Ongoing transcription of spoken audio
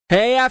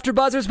Hey,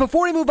 AfterBuzzers,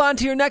 before we move on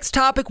to your next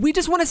topic, we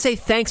just want to say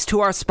thanks to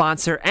our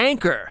sponsor,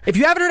 Anchor. If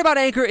you haven't heard about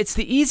Anchor, it's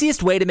the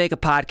easiest way to make a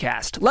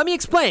podcast. Let me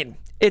explain.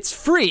 It's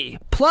free.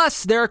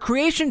 Plus, there are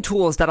creation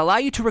tools that allow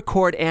you to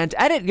record and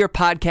edit your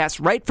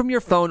podcast right from your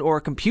phone or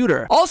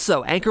computer.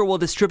 Also, Anchor will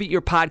distribute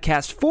your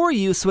podcast for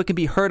you so it can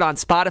be heard on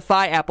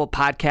Spotify, Apple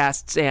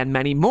Podcasts, and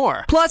many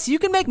more. Plus, you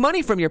can make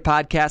money from your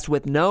podcast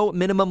with no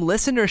minimum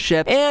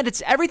listenership, and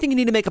it's everything you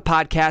need to make a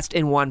podcast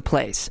in one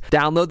place.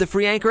 Download the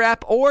free Anchor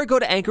app or go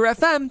to Anchor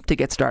FM to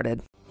get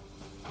started.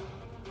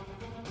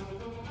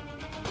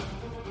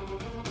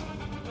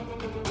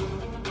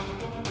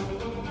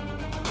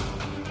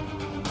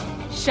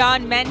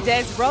 Shawn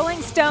Mendes'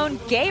 Rolling Stone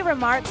gay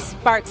remarks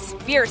sparks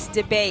fierce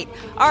debate.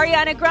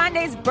 Ariana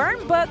Grande's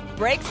burn book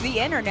breaks the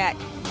internet.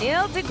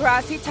 Neil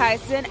deGrasse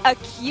Tyson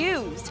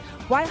accused.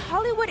 Why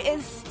Hollywood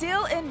is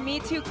still in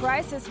Me Too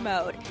crisis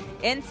mode.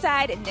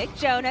 Inside Nick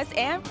Jonas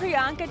and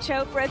Priyanka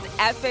Chopra's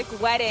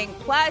epic wedding.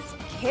 Plus,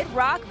 Kid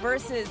Rock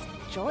versus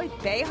Joy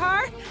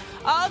Behar.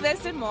 All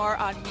this and more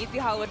on Meet the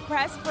Hollywood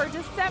Press for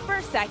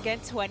December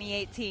 2nd,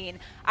 2018.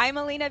 I'm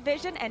Alina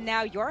Vision, and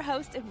now your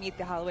host of Meet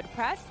the Hollywood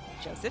Press,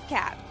 Joseph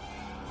Kapp.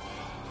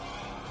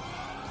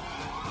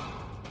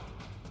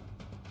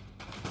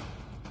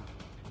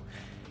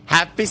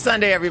 Happy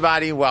Sunday,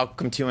 everybody.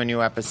 Welcome to a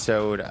new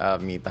episode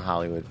of Meet the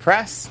Hollywood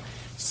Press.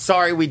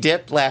 Sorry we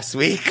dipped last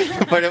week,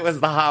 but it was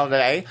the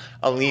holiday.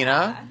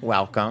 Alina,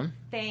 welcome.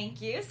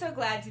 Thank you. So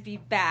glad to be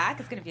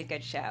back. It's going to be a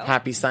good show.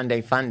 Happy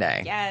Sunday Fun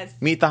Day. Yes.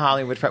 Meet the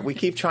Hollywood Press. We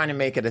keep trying to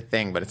make it a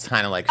thing, but it's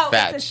kind of like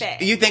fetch. It's a thing.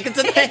 You think it's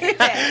a thing? It's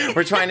a thing.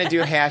 We're trying to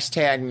do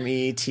hashtag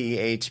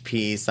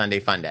MeTHP Sunday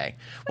Fun Day.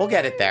 We'll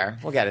get it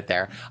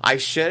there. I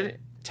should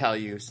tell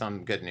you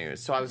some good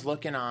news. So I was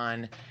looking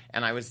on,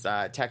 and I was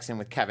texting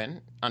with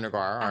Kevin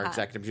Undergar, our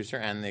executive producer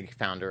and the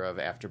founder of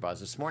AfterBuzz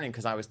this morning,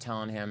 because I was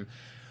telling him,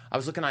 I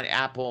was looking on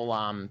Apple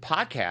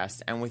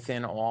Podcasts, and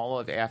within all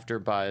of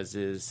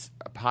AfterBuzz's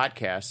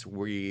podcasts,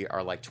 we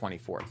are like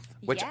 24th,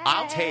 which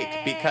I'll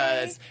take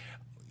because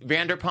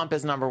Vanderpump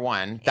is number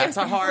one. That's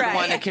a hard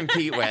one to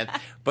compete with.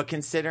 But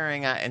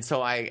considering, and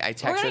so I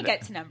texted. We're going to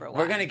get to number one.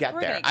 We're going to get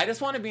there. I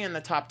just want to be in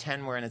the top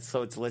 10 where it's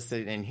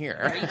listed in here.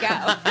 There you go.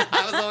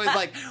 I was always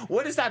like,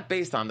 what is that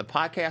based on, the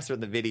podcast or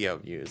the video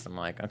views? I'm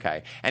like,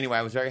 okay. Anyway,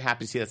 I was very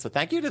happy to see that. So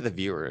thank you to the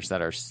viewers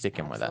that are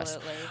sticking with us.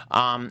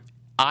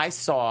 I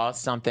saw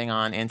something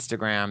on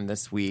Instagram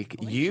this week.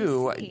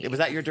 Was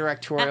that your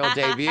directorial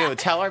debut?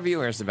 Tell our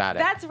viewers about it.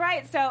 That's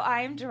right. So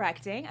I'm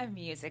directing a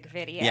music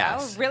video.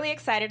 Yes. Really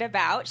excited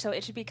about. So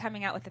it should be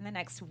coming out within the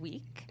next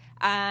week.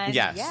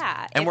 Yes.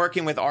 Yeah. And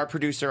working with our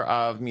producer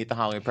of Meet the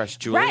Hollywood Press,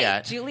 Juliet.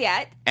 Right,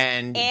 Juliet.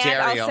 And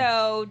Daryl. And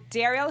also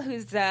Daryl,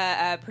 who's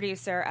the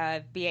producer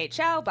of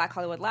BHL, Black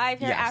Hollywood Live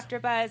here at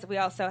AfterBuzz. We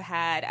also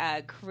had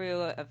a crew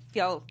of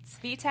Phil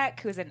Svitek,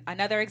 who's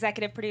another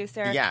executive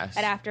producer at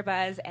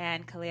AfterBuzz,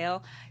 and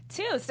Khalil,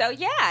 too. So,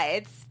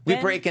 yeah,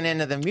 we're breaking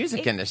into the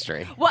music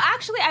industry. Well,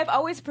 actually, I've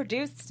always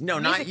produced No,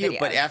 not you, videos.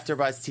 but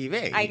AfterBuzz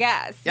TV. I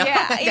guess.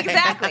 Yeah,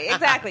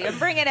 exactly. I'm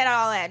bringing it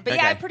all in. But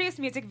yeah, I produced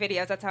music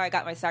videos. That's how I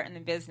got my start in the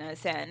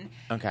business and,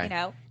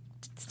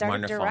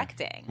 started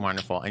directing.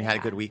 Wonderful. And you had a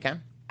good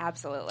weekend?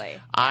 Absolutely.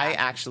 I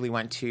actually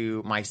went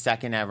to my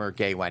second ever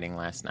gay wedding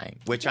last night,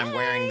 which I'm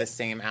wearing the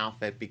same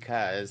outfit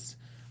because,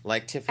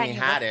 like Tiffany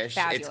Haddish,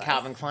 it's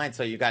Calvin Klein,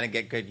 so you got to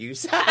get good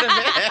use out of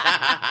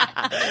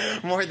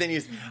it. More than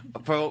use.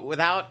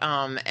 Without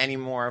any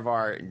more of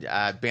our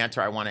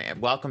banter, I want to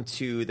welcome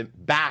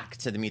back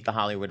to the Meet the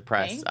Hollywood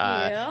Press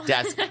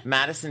desk,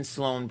 Madison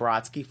Sloan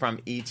Brodsky from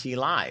ET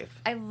Live.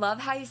 I love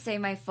how you say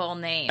my full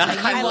name.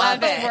 I love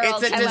it.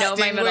 It's a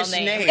distinguished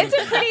name. It's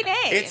a pretty name.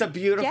 It's a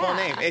beautiful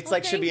name.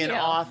 It's should be an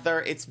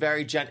author. It's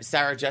very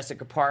Sarah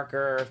Jessica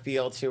Parker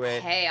feel to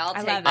it. Hey, I'll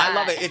take that. I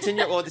love it. It's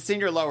in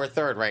your lower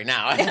third right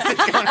now. Okay,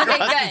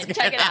 good.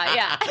 Check it out.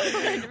 Yeah.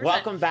 100%.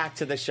 Welcome back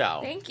to the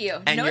show. Thank you.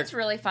 And you know what's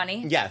really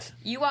funny? Yes.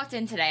 You walked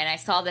in today and I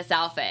saw this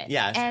outfit.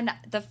 Yes. And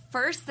the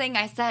first thing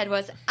I said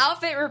was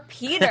outfit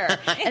repeater.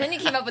 And then you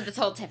came up with this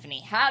whole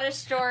Tiffany Haddish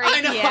story.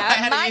 I know.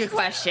 Yeah.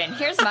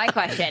 Here's my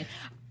question.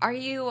 Are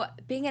you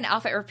being an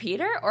outfit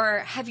repeater,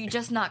 or have you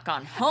just not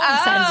gone home since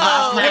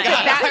last night?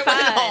 I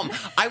went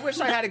home. I wish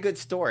I had a good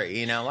story.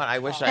 You know what? I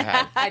wish I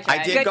had.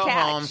 I did go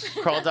home,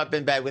 curled up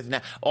in bed with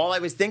all I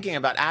was thinking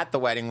about at the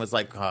wedding was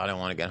like, I don't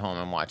want to get home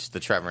and watch the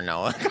Trevor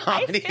Noah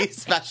comedy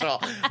special.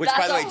 Which,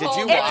 by the way, did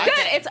you watch?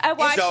 It's good. I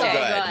watched it. So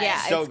good.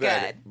 Yeah, so it's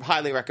good.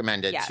 Highly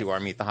recommended to our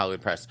Meet the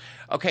Hollywood Press.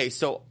 Okay,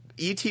 so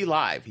ET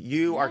Live,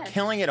 you are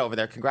killing it over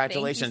there.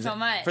 Congratulations. Thank you so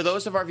much. For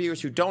those of our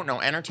viewers who don't know,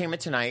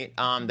 Entertainment Tonight,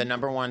 the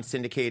number one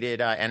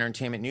syndicated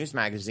entertainment news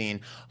magazine,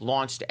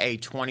 launched a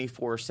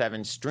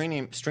 24/7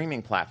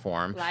 streaming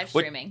platform.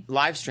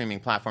 Live streaming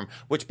platform,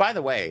 which, by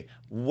the way,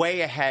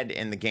 way ahead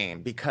in the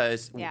game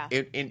because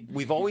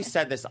we've always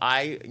said this.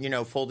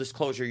 Full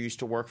disclosure, used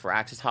to work for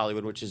Access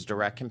Hollywood, which is a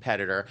direct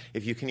competitor,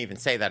 if you can even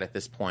say that at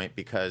this point,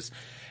 because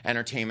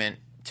Entertainment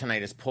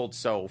Tonight is pulled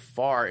so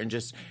far and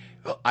just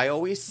I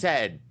always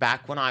said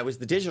back when I was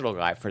the digital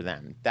guy for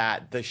them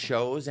that the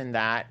shows in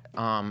that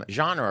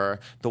genre,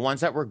 the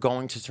ones that were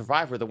going to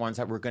survive were the ones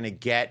that were going to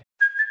get.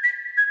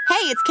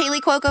 Hey, it's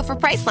Kaylee Cuoco for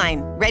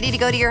Priceline. Ready to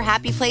go to your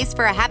happy place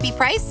for a happy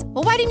price?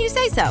 Well, why didn't you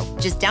say so?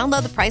 Just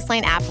download the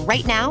Priceline app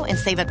right now and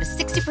save up to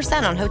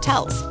 60% on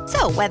hotels.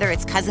 So whether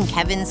it's Cousin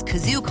Kevin's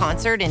Kazoo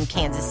Concert in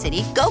Kansas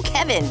City, go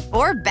Kevin,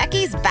 or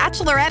Becky's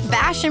Bachelorette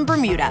Bash in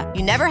Bermuda,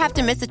 you never have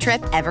to miss a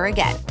trip ever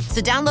again.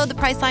 So download the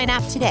Priceline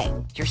app today.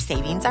 Your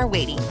savings are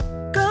waiting.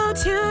 Go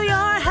to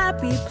your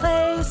happy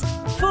place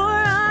for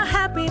a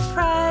happy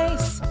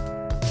price.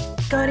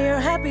 Go to your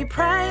happy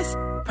price,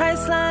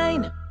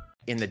 Priceline.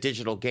 In the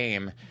digital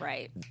game,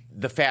 Right.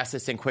 the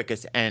fastest and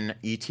quickest, and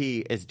E.T.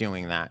 is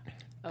doing that.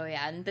 Oh,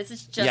 yeah. And this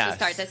is just the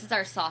start. This is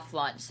our soft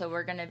launch. So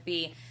we're going to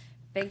be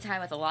big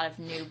time with a lot of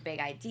new big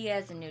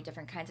ideas and new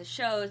different kinds of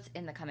shows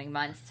in the coming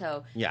months.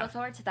 So look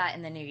forward to that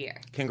in the new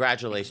year.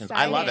 Congratulations.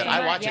 Exciting. I love it.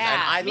 I watch it.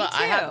 And me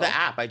I have too. the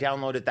app. I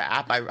downloaded the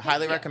app. I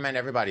highly recommend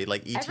everybody,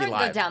 like E.T. Everyone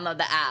Live. go download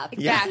the app.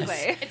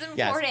 Exactly. It's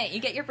important. You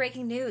get your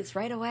breaking news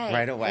right away.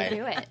 Right away. You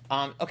do it.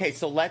 Okay,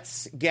 so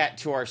let's get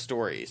to our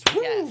stories.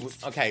 Woo!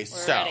 Yes. Okay,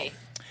 so ready.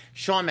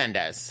 Shawn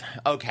Mendes.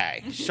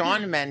 Okay,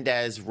 Shawn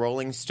Mendes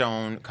Rolling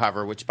Stone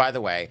cover, which, by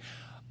the way,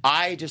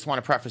 I just want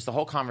to preface the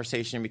whole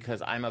conversation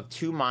because I'm of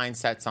two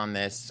mindsets on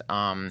this.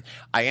 I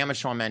am a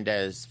Shawn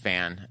Mendes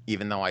fan,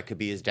 even though I could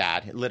be his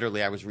dad.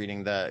 Literally, I was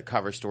reading the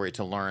cover story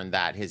to learn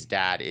that his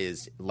dad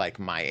is like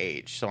my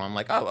age. So I'm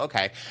like, oh,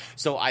 okay.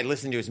 So I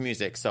listen to his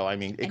music. So, I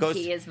mean,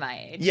 He is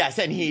my age. Yes,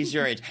 and he's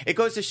your age. It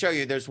goes to show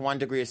you there's 1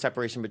 degree of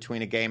separation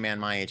between a gay man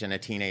my age and a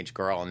teenage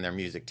girl and their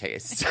music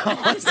taste.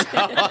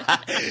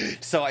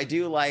 So I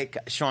do like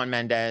Shawn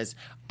Mendes.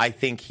 I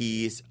think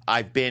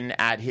I've been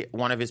at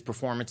one of his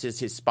performances,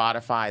 his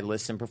Spotify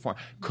listen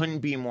couldn't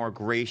be more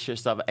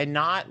gracious and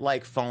not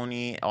like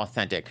phony,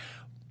 authentic.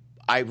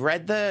 I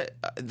read the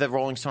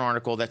Rolling Stone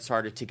article that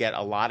started to get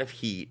a lot of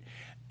heat,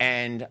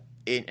 and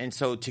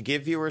so to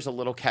give viewers a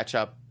little catch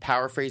up,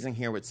 paraphrasing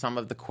here with some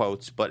of the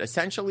quotes, but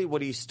essentially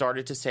what he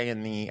started to say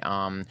in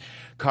the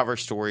cover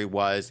story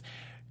was,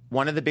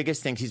 one of the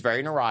biggest things, he's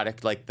very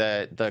neurotic. Like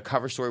the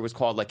cover story was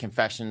called like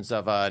Confessions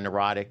of a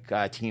Neurotic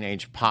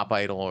Teenage Pop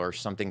Idol or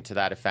something to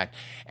that effect.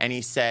 And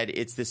he said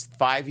it's this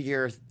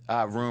 5-year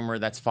rumor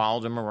that's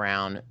followed him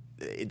around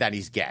that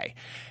he's gay.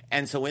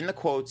 And so in the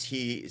quotes,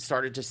 he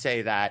started to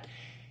say that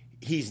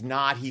he's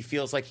not. He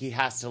feels like he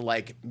has to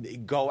like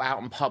go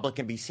out in public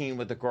and be seen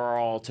with a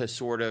girl to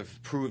sort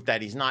of prove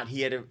that he's not.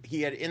 He had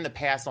in the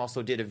past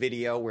also did a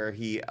video where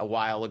a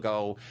while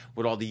ago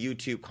with all the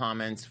YouTube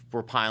comments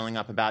were piling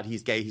up about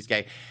he's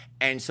gay,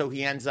 and so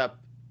he ends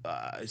up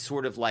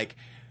sort of like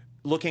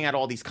looking at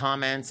all these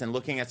comments and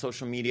looking at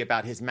social media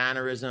about his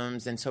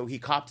mannerisms, and so he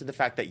copped to the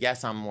fact that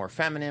yes, I'm more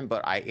feminine,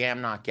 but I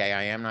am not gay,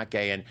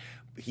 and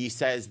he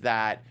says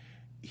that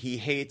he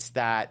hates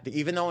that,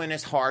 even though in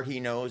his heart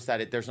he knows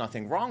that there's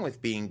nothing wrong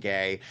with being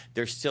gay,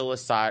 there's still a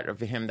side of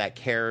him that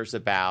cares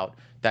about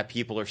that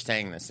people are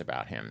saying this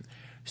about him.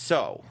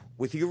 So,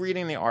 with you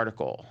reading the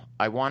article,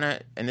 I want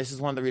to, and this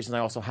is one of the reasons I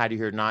also had you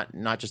here, not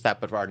just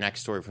that, but for our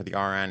next story for the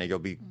RN, and you'll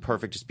be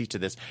perfect to speak to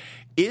this.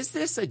 Is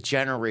this a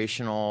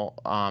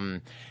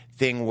generational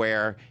thing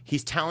where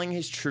he's telling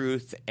his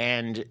truth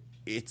and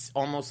it's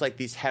almost like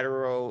these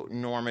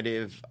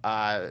heteronormative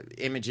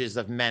images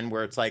of men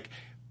where it's like,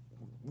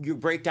 you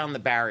break down the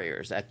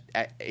barriers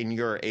in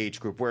your age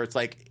group where it's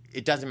like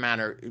it doesn't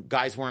matter.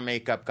 Guys wear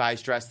makeup,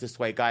 guys dress this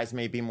way, guys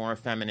may be more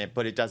effeminate,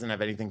 but it doesn't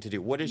have anything to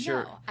do. What is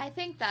your... I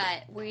think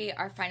that we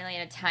are finally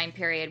in a time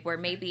period where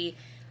maybe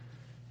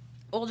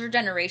older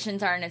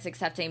generations aren't as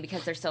accepting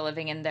because they're still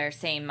living in their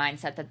same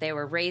mindset that they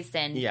were raised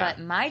in. Yeah.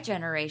 But my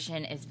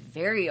generation is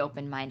very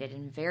open-minded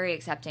and very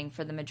accepting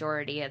for the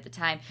majority of the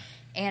time.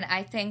 And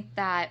I think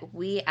that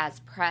we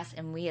as press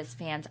and we as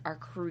fans are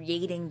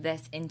creating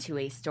this into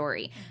a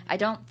story. I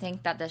don't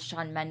think that the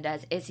Shawn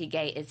Mendes, is he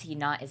gay, is he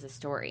not, is a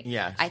story.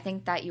 Yes. I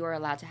think that you are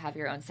allowed to have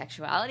your own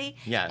sexuality.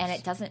 Yes. And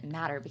it doesn't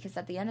matter because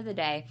at the end of the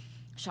day,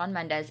 Shawn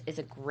Mendes is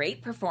a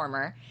great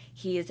performer.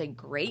 He is a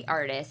great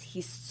artist.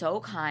 He's so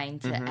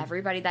kind to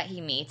everybody that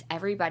he meets.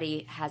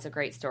 Everybody has a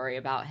great story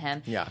about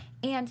him. Yeah.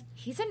 And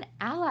he's an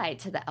ally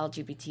to the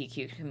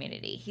LGBTQ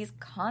community. He's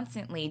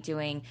constantly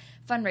doing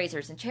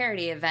fundraisers and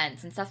charity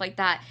events and stuff like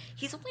that.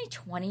 He's only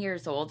 20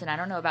 years old, and I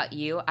don't know about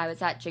you. I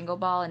was at Jingle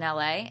Ball in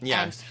LA.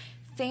 Yes.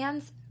 And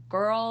fans,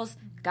 girls,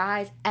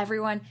 guys,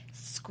 everyone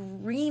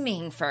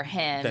screaming for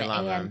him. They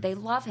love him. They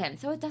love him.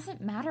 So it doesn't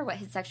matter what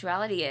his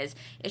sexuality is.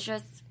 It's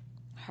just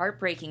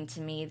heartbreaking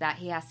to me that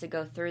he has to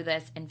go through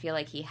this and feel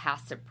like he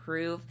has to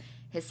prove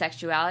his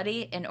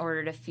sexuality in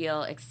order to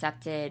feel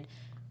accepted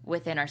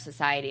within our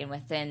society and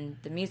within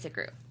the music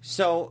group.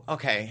 So,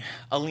 okay,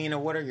 Alina,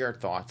 what are your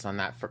thoughts on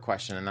that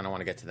question? And then I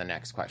want to get to the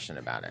next question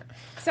about it.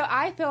 So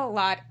I feel a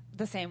lot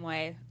the same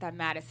way that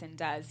Madison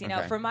does. You know,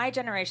 Okay. for my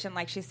generation,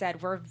 like she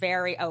said, we're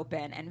very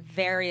open and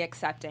very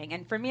accepting.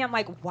 And for me, I'm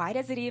like, why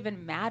does it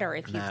even matter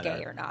if he's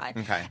gay or not?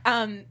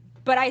 Okay.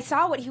 But I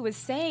saw what he was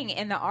saying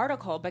in the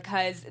article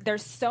because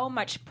there's so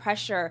much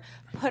pressure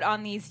put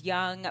on these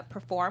young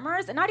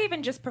performers, and not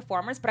even just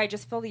performers, but I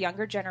just feel the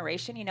younger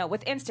generation, you know,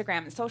 with Instagram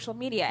and social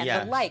media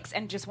and the likes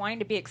and just wanting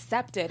to be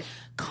accepted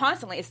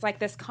constantly. It's like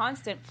this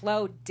constant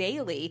flow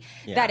daily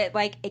that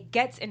it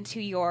gets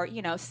into your,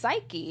 you know,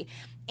 psyche.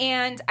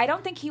 And I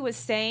don't think he was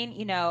saying,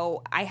 you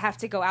know, I have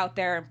to go out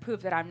there and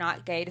prove that I'm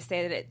not gay to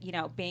say that, you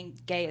know, being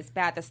gay is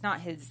bad. That's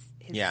not his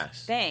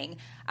thing.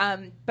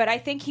 But I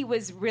think he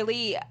was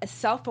really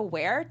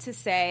self-aware to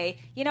say,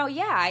 you know,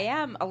 yeah, I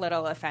am a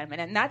little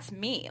effeminate, and that's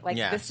me. Like,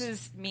 this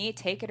is me,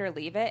 take it or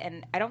leave it.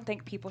 And I don't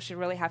think people should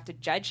really have to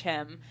judge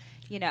him,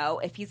 you know,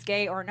 if he's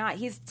gay or not.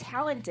 He's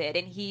talented,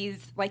 and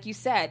he's, like you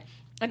said,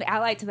 an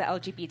ally to the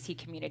LGBT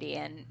community,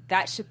 and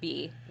that should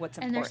be what's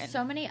important. And there's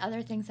so many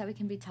other things that we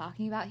can be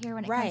talking about here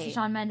when it comes to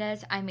Shawn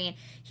Mendes. I mean,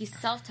 he's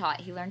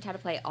self-taught. He learned how to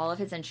play all of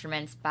his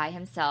instruments by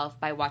himself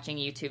by watching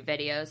YouTube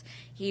videos.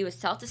 He was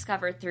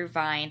self-discovered through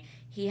Vine.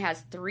 He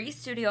has 3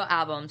 studio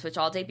albums, which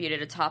all debuted at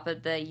the top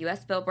of the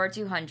U.S. Billboard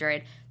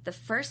 200, the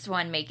first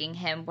one making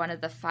him one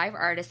of the 5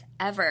 artists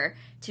ever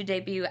to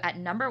debut at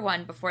number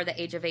 1 before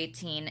the age of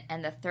 18,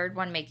 and the third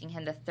one making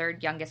him the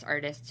 3rd youngest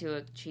artist to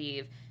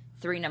achieve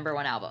 3 number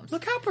 1 albums.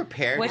 Look how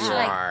prepared you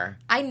are.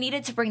 I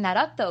needed to bring that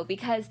up, though,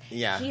 because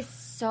he's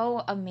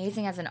so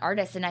amazing as an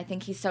artist, and I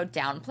think he's so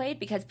downplayed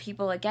because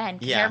people, again,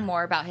 care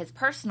more about his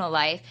personal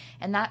life,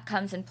 and that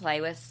comes in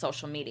play with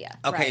social media.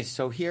 Okay,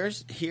 so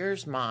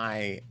here's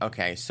my...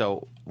 Okay,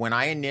 so when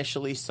I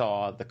initially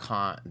saw the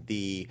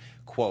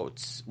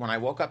quotes, when I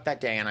woke up that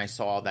day and I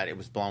saw that it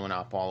was blowing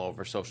up all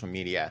over social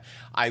media,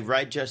 I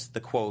read just the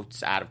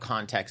quotes out of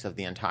context of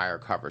the entire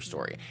cover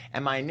story.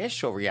 And my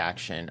initial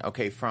reaction,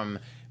 from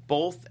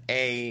both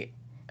a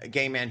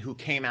gay man who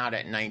came out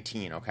at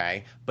 19,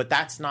 but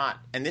that's not,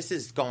 and this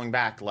is going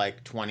back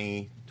like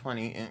 20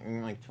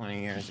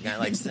 years ago,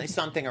 like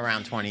something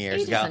around 20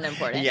 years ago. Isn't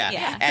important.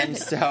 Yeah. And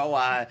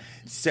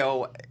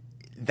so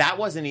that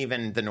wasn't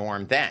even the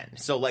norm then.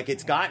 So like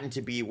it's gotten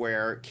to be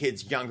where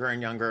kids younger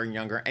and younger and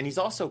younger, and he's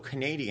also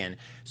Canadian.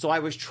 So I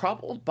was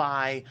troubled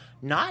by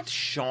not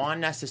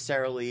Shawn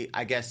necessarily,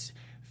 I guess,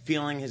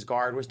 feeling his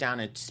guard was down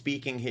and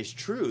speaking his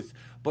truth,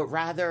 but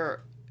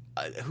rather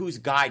who's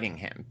guiding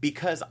him.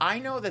 Because I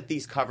know that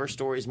these cover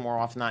stories more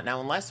often than not, now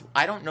unless,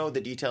 I don't know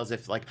the details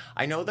if like,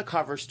 I know the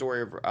cover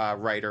story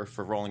writer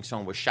for Rolling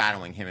Stone was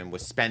shadowing him and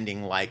was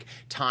spending like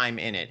time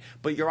in it.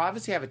 But you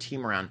obviously have a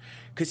team around.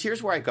 Because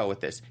here's where I go with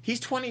this. He's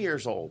 20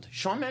 years old.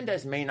 Shawn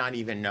Mendes may not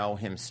even know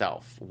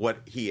himself what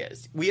he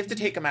is. We have to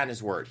take him at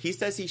his word. He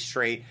says he's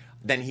straight,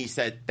 then he's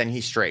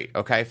straight,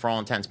 for all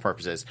intents and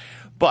purposes.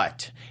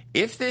 But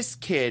if this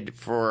kid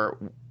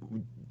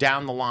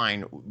down the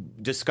line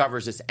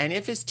discovers this, and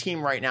if his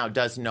team right now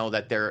does know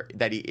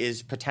that he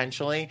is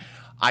potentially,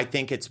 I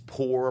think it's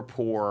poor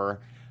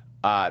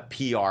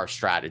PR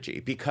strategy,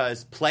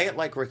 because play it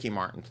like Ricky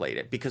Martin played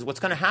it. Because what's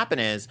going to happen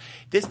is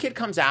this kid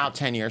comes out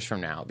 10 years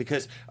from now,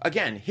 because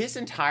again, his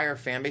entire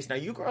fan base, now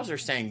you girls are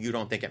saying you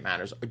don't think it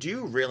matters. Do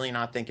you really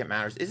not think it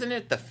matters? Isn't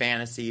it the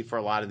fantasy for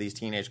a lot of these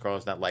teenage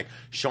girls that like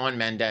Shawn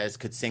Mendes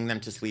could sing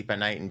them to sleep at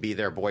night and be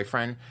their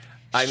boyfriend?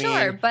 I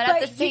mean, but at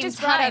the same you just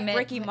time, brought up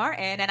Ricky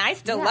Martin, and I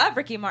still love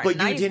Ricky Martin.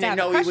 But you didn't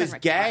know he was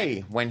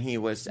gay when he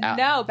was out.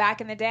 No, back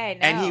in the day,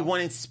 no. And he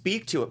wouldn't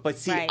speak to it. But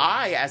see,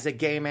 I, as a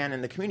gay man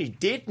in the community,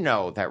 did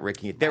know that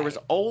Ricky, there was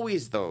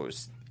always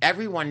those.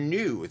 Everyone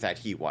knew that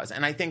he was.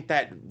 And I think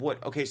that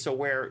so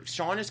where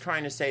Shawn is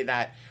trying to say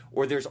that,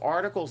 or there's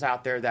articles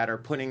out there that are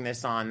putting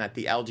this on that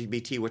the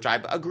LGBT, which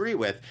I agree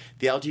with,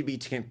 the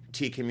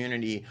LGBT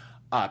community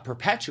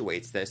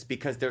perpetuates this,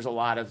 because there's a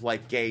lot of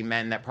like gay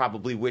men that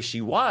probably wish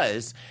he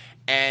was,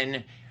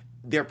 and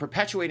they're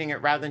perpetuating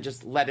it rather than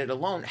just let it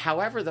alone.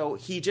 However, though,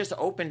 he just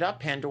opened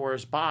up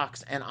Pandora's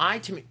box, and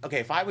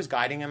if I was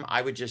guiding him,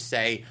 I would just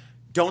say,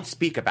 don't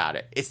speak about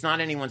it. It's not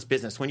anyone's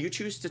business. When you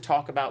choose to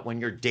talk about when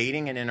you're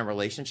dating and in a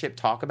relationship,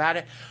 talk about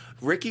it.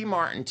 Ricky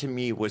Martin, to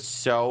me, was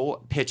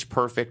so pitch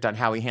perfect on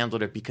how he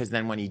handled it, because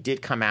then when he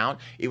did come out,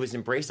 it was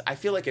embraced. I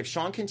feel like if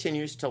Shawn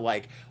continues to,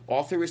 like,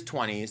 all through his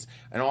 20s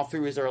and all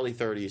through his early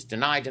 30s,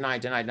 deny,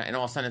 and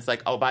all of a sudden it's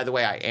like, oh, by the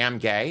way, I am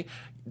gay,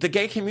 the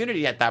gay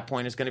community at that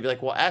point is going to be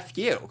like, well, F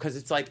you. Because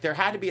it's like there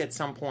had to be at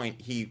some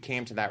point he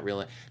came to that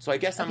real. So I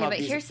guess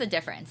here's the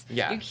difference.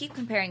 Yeah. You keep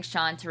comparing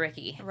Shawn to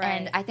Ricky. Right.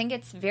 And I think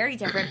it's very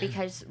different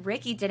because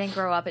Ricky didn't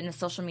grow up in the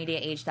social media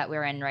age that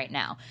we're in right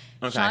now.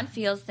 Okay. Shawn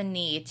feels the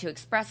need to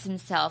express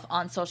himself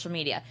on social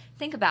media.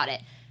 Think about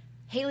it.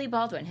 Hailey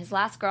Baldwin, his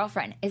last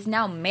girlfriend, is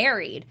now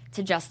married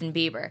to Justin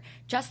Bieber.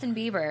 Justin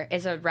Bieber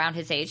is around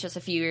his age, just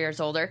a few years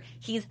older.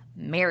 He's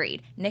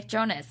married. Nick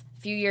Jonas,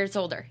 few years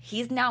older.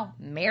 He's now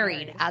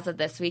married as of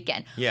this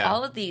weekend. Yeah.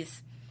 All of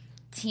these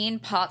teen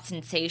pop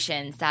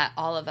sensations that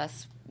all of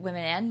us,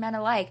 women and men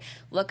alike,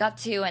 look up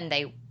to, and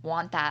they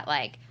want that,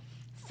 like,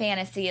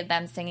 fantasy of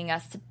them singing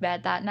us to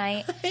bed that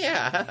night.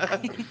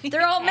 Yeah.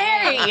 They're all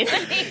married.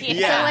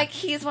 Yeah. So, like,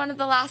 he's one of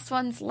the last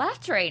ones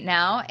left right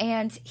now,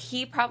 and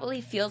he probably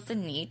feels the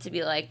need to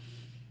be like,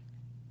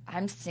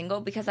 I'm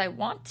single because I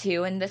want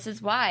to, and this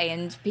is why.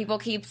 And people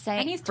keep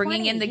saying, And he's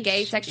bringing 20. in the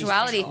gay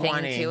sexuality thing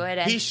 20. to it.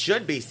 And He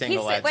should be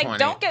single at 20.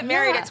 Don't get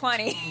married Yeah. at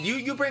 20.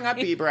 You bring up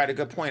Bieber at a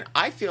good point.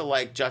 I feel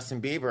like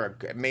Justin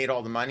Bieber made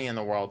all the money in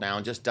the world now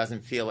and just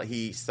doesn't feel like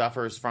he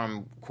suffers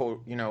from,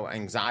 quote,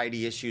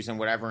 anxiety issues and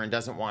whatever, and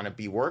doesn't want to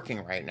be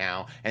working right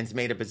now, and has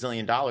made $1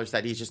 bazillion,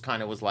 that he just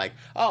kind of was like,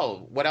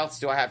 oh, what else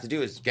do I have to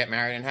do is get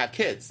married and have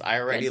kids. I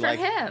already good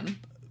for him.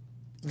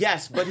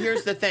 Yes, but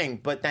here's the thing.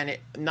 But then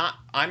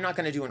I'm not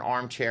going to do an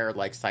armchair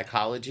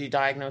psychology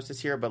diagnosis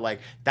here, but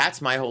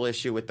that's my whole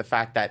issue with the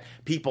fact that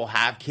people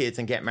have kids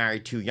and get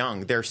married too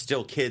young. They're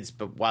still kids,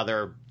 but while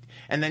they're,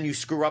 and then you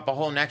screw up a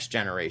whole next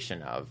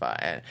generation of,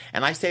 and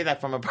I say that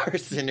from a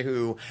person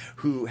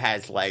who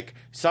has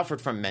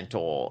suffered from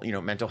mental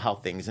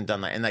health things and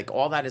done that, and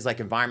all that is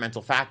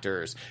environmental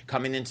factors,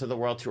 coming into the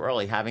world too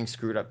early, having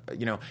screwed up,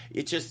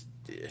 it just.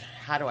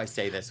 How do I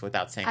say this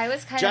without saying? I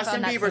was kind Justin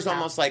of on that Bieber's same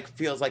almost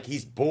feels like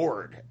he's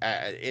bored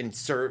in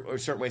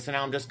certain ways. So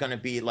now I'm just going to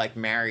be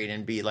married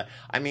and be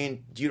I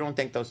mean, you don't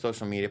think those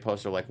social media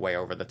posts are way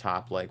over the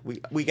top?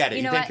 We get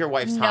it. You think your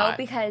wife's hot? No,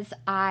 because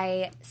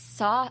I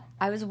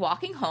was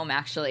walking home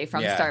actually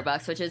from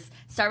Starbucks, which is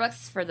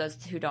Starbucks, for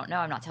those who don't know,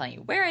 I'm not telling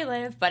you where I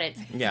live, but it's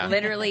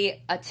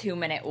literally a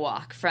 2-minute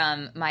walk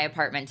from my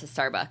apartment to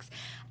Starbucks.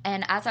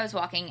 And as I was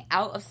walking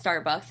out of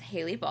Starbucks,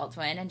 Hailey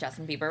Baldwin and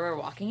Justin Bieber were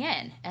walking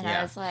in. And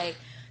I was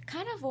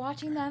kind of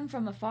watching them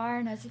from afar.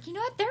 And I was like, you know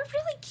what? They're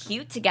really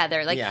cute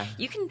together.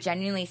 You can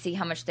genuinely see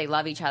how much they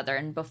love each other.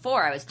 And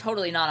before, I was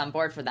totally not on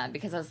board for them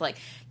because I was like,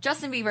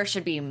 Justin Bieber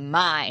should be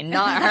mine,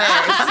 not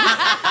hers.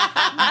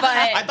 But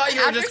I thought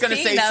you were just going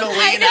to say Selena.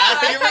 I know.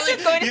 I thought she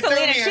was going to You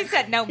Selena. threw She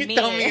said, no, you me.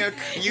 threw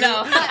me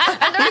No,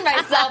 I'm throwing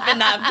myself in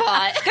that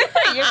pot. Good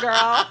for you,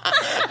 girl.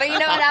 But you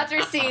know what?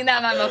 After seeing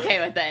them, I'm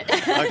okay with it.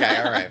 Okay,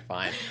 all right,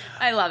 fine.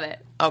 I love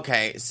it.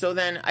 Okay, so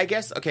then I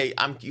guess,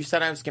 you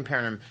said I was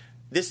comparing him.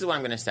 This is what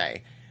I'm going to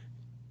say.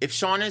 If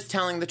Sean is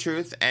telling the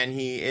truth and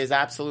he is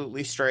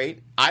absolutely straight,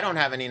 I don't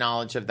have any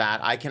knowledge of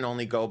that. I can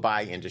only go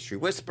by industry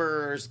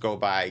whispers, go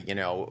by, he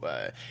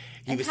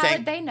And was how saying,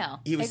 would they know?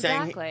 He was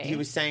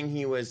saying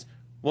he was,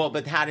 well,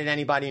 but how did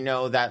anybody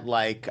know that,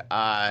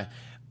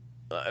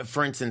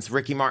 for instance,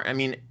 Ricky Martin, I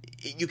mean,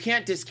 you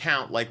can't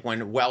discount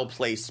when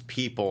well-placed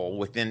people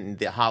within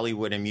the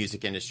Hollywood and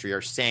music industry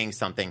are saying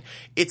something.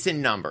 It's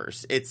in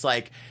numbers. It's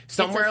somewhere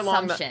it's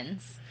along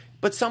assumptions.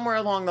 But somewhere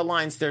along the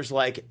lines,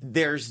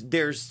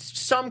 there's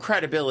some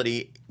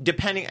credibility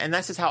depending, and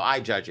this is how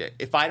I judge it.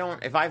 If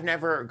I've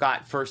never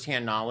got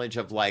firsthand knowledge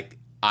of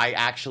I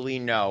actually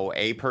know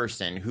a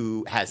person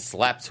who has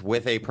slept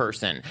with a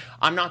person,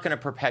 I'm not going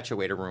to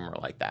perpetuate a rumor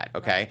like that.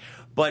 Okay, right.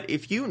 But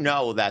if you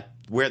know that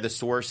where the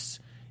source.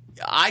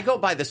 I go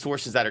by the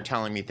sources that are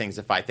telling me things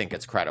if I think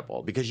it's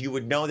credible, because you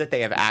would know that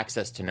they have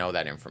access to know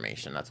that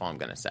information. That's all I'm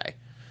going to say.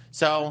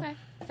 So okay,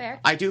 fair.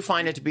 I do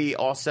find it to be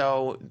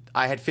also,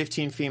 I had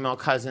 15 female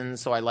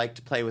cousins, so I like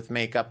to play with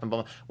makeup and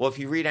blah, blah. Well, if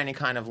you read any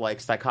kind of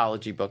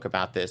psychology book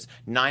about this,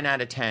 9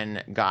 out of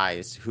 10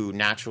 guys who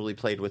naturally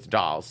played with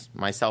dolls,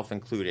 myself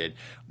included,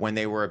 when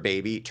they were a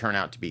baby, turn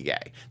out to be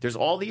gay. There's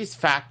all these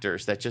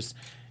factors that just...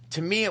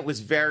 To me, it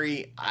was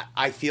very.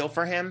 I feel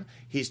for him.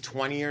 He's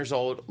 20 years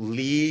old.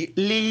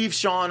 Leave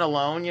Sean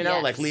alone.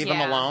 Yes, leave him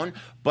alone.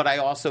 But I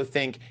also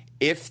think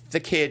if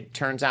the kid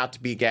turns out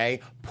to be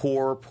gay,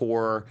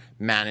 poor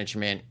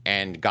management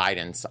and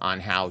guidance on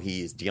how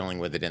he's dealing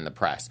with it in the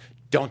press.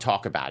 Don't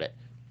talk about it.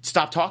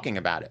 Stop talking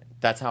about it.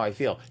 That's how I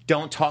feel.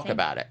 Don't talk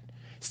about it.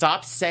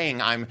 Stop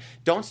saying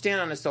Don't stand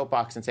on a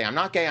soapbox and say I'm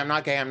not gay. I'm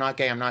not gay. I'm not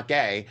gay. I'm not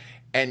gay.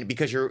 And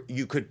because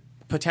you could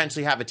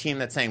potentially have a team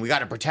that's saying we got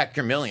to protect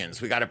your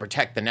millions, we got to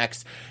protect the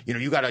next,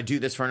 you got to do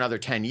this for another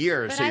 10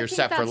 years, but so you're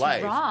set for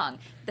life. Wrong.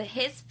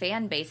 His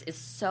fan base is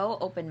so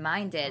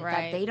open-minded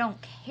that they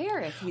don't care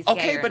if he's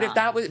okay, gay or but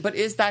not. but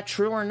is that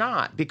true or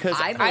not? Because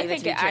I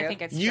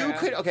think it's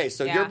true. Okay,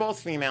 so you're both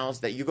females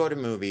that you go to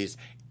movies.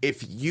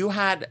 If you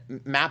had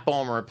Matt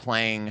Bomer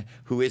playing,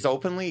 who is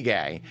openly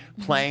gay,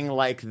 playing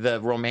the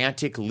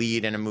romantic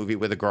lead in a movie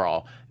with a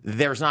girl,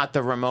 there's not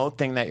the remote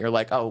thing that you're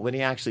oh, when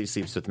he actually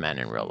sleeps with men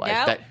in real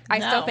life. No, I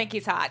still think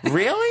he's hot.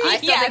 Really? I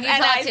still think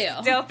he's hot too.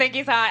 I still think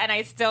he's hot, and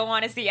I still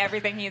want to see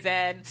everything he's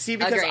in. See,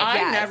 because Agreed,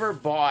 I never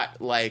bought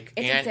I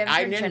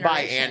didn't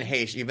buy Anne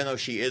Heche, even though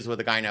she is with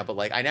a guy now.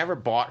 But I never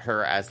bought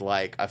her as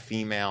a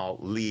female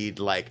lead.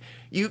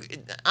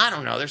 I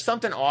don't know. There's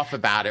something off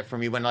about it for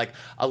me when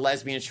a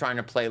lesbian's trying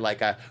to play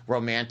a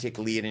romantic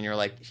lead, and you're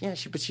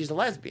but she's a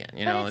lesbian.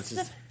 But it's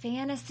just the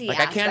fantasy.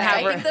 I can't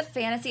have her. I think the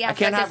fantasy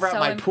aspect I can't have her is at so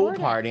my important.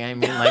 pool party. I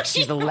mean,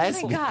 she's a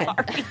lesbian. Oh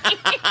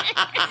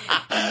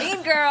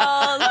Mean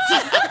Girls.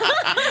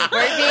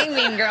 We're being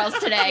mean girls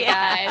today,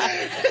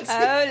 guys.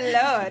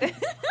 Oh Lord.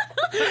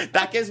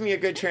 That gives me a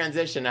good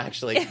transition,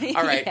 actually.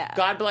 All right. Yeah.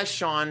 God bless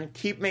Sean.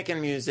 Keep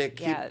making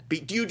music.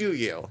 You do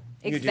you.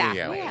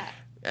 Exactly. You do you. Yeah.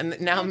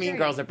 And now Mean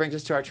Girls, that brings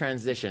us to our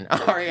transition.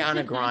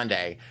 Ariana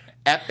Grande.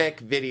 epic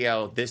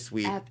video this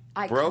week.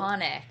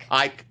 Iconic.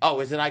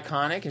 Is it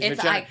iconic?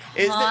 It's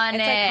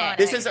iconic.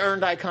 This has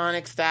earned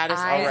iconic status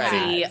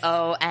already.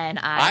 ICONIC.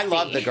 I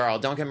love the girl.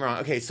 Don't get me wrong.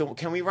 Okay, so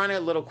can we run a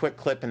little quick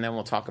clip and then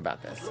we'll talk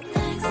about this?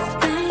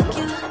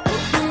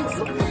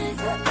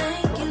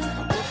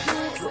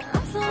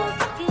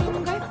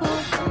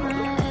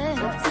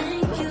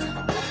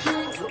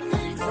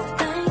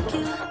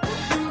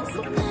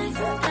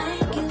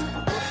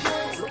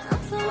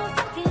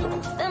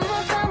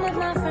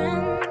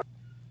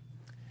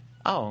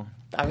 Oh,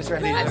 I was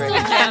ready. I'm still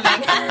jamming.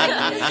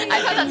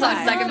 I've had that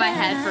song stuck in my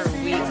head for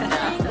weeks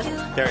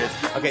now. There it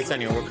is. Okay,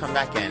 Sonia, we'll come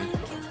back in.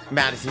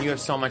 Madison, you have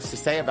so much to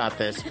say about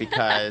this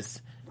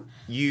because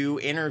you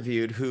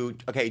interviewed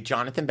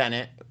Jonathan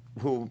Bennett,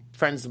 who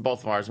friends of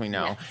both of ours we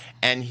know, yes.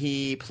 and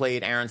he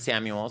played Aaron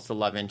Samuels, the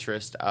love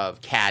interest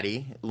of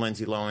Caddy,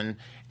 Lindsay Lohan,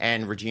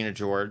 and Regina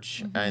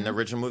George in the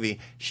original movie.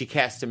 She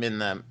cast him in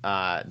the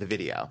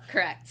video.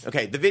 Correct.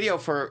 Okay, the video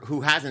for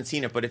who hasn't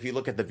seen it, but if you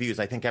look at the views,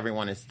 I think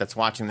everyone that's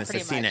watching this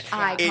has seen it.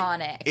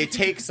 Iconic. It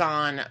takes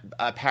on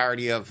a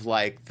parody of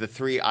like the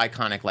three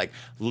iconic, like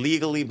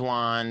Legally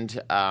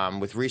Blonde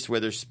with Reese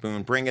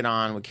Witherspoon, Bring It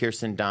On with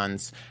Kirsten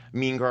Dunst,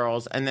 Mean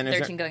Girls, and then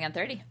 13 Going on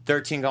 30.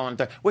 13 Going on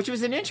 30, which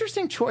was an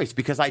interesting choice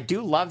because I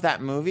do love that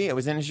movie. It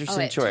was an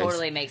interesting choice. It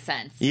totally makes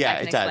sense. Yeah, I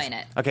can it does. explain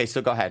it. Okay,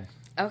 so go ahead.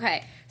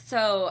 Okay,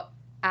 so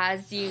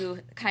as you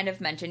kind of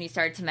mentioned, you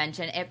started to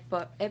mention,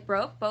 it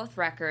broke both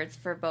records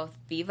for both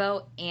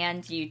Vivo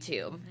and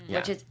YouTube,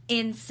 which is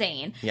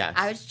insane. Yes.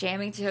 I was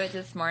jamming to it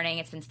this morning.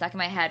 It's been stuck in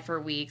my head for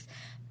weeks.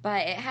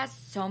 But it has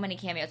so many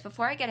cameos.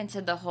 Before I get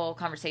into the whole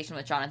conversation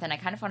with Jonathan, I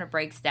kind of want to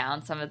break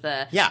down some of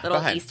the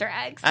little Easter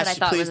eggs that I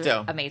thought was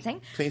amazing.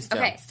 Please do.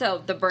 Okay,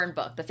 so the burn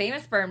book, the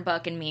famous burn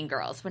book in Mean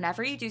Girls.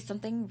 Whenever you do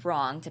something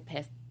wrong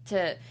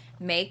to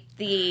make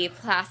the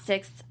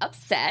plastics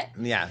upset,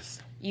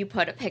 Yes. you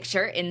put a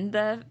picture in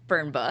the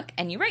burn book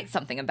and you write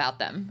something about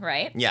them,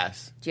 right?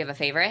 Yes. Do you have a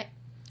favorite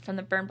from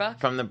the burn book?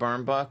 From the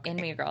burn book? In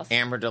Mean Girls.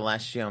 Amber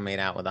DeLucio made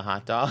out with a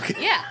hot dog.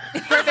 Yeah.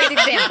 Perfect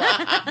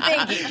example.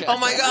 Thank you, Joseph. Oh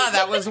my God,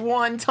 that was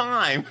one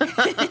time.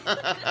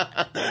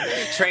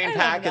 Train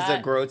Pack is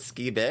a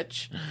Grotsky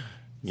bitch.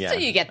 Yeah. So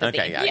you get the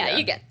thing. Yeah,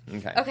 you get.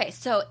 Okay. Okay,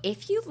 so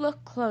if you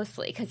look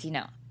closely, because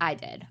I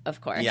did, of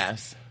course.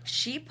 Yes.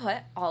 She put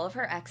all of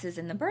her exes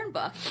in the burn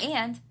book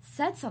and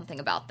said something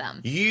about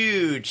them.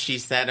 Huge, she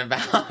said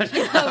about.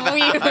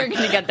 We were going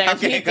to get there.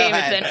 Okay, Pete go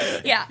Davidson.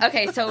 ahead. Yeah,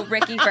 okay, so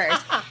Ricky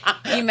first.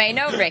 You may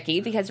know Ricky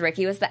because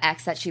Ricky was the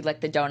ex that she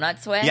licked the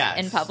donuts with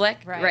in public.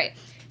 Right.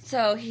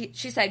 So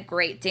she said,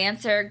 great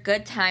dancer,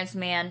 good times,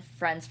 man,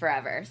 friends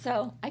forever.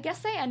 So I guess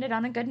they ended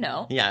on a good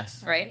note.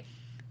 Yes. Right?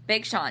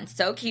 Big Sean,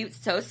 so cute,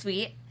 so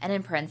sweet, and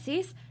in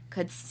parentheses,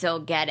 could still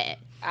get it.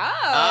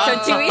 Oh.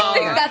 So do we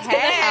think that's going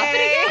to happen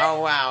again?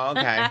 Oh, wow,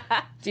 okay.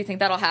 Do you think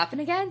that'll happen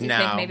again? Do you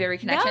think maybe a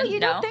reconnection? No, you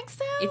don't think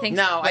so? You think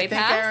No, way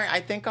past?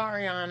 I think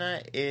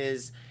Ariana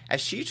is,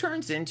 as she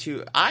turns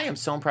into, I am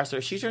so impressed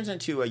with her. She turns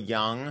into a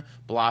young,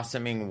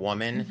 blossoming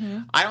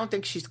woman. I don't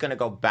think she's going to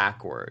go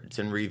backwards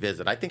and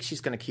revisit. I think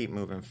she's going to keep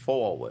moving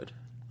forward.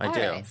 I do.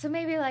 Right, so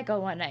maybe like a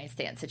one-night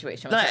stand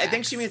situation with No, her I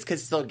think ex. she means could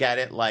still get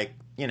it, like,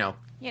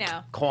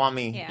 call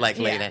me Yeah. late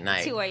at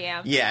night. 2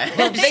 a.m. Yeah.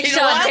 Big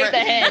Sean, take the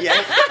hint.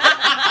 Yeah.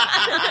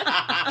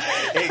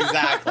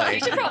 Exactly. You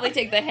should probably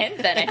take the hint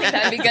then. I think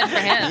that would be good for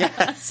him.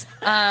 Yes.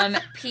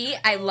 Pete,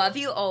 I love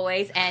you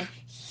always, and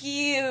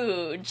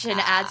huge. And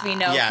as we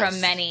know from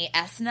many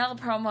SNL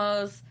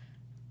promos,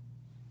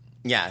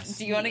 Yes.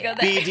 do you want to go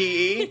there?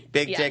 BDE,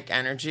 Big Dick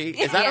Energy.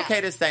 Is that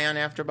okay to say on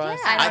AfterBuzz?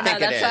 I don't know.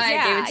 That's it why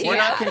is. I gave it to you. We're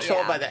not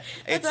controlled by that.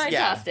 That's why I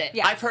tossed it.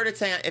 I've heard it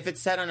say, if it's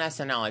said on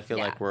SNL, I feel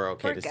like we're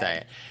okay to say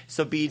it.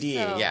 So BDE,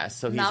 So, yes.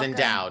 So he's Malcolm-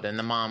 endowed, and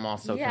the mom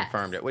also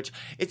confirmed it. Which,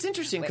 it's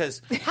interesting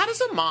because how does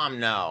a mom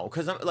know?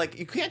 Because, like,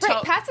 you can't tell.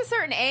 Right, past a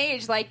certain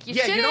age, like you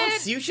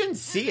should. you shouldn't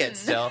see it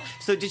still.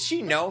 So did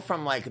she know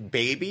from, like,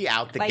 baby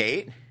out the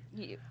gate?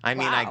 I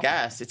mean, I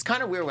guess. It's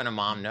kind of weird when a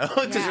mom knows.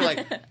 Because you're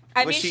like,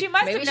 I mean, she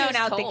must maybe have she known was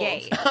out the told.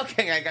 gate.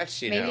 Okay, I guess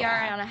she knew. Maybe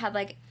Ariana had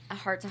like a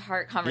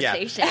heart-to-heart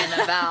conversation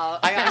about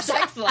I her also-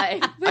 sex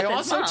life. with I his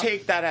also mom.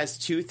 take that as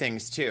two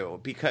things too,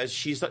 because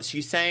she's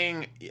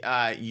saying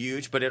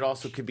huge, but it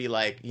also could be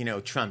like,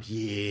 Trump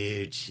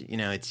huge,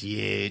 it's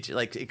huge.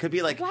 Like it could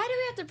be like, Why do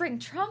we have to bring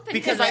Trump into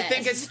because this? I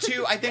think it's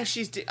too. I think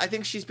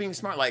she's being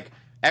smart. Like,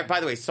 by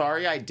the way,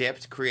 Sorry I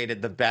Dipped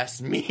created the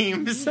best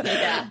memes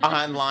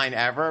online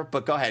ever.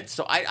 But go ahead.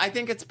 So I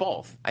think it's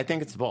both. I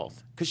think it's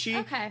both. Because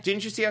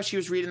didn't you see how she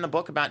was reading the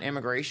book about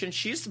immigration?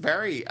 She's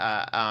very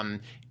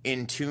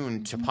in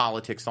tune to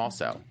politics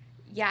also.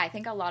 Yeah, I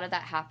think a lot of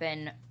that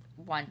happened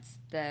once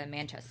the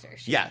Manchester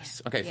shooting.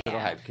 Yes. Okay, so go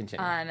ahead.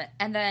 Continue.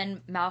 And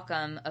then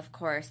Malcolm, of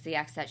course, the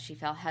ex that she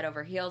fell head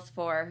over heels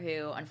for,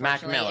 who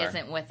unfortunately Miller.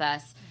 isn't with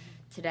us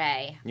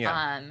today.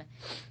 Yeah.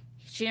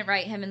 She didn't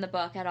write him in the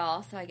book at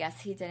all, so I guess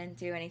he didn't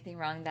do anything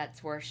wrong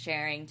that's worth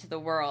sharing to the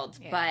world.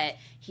 Yeah. But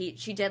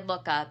she did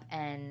look up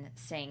and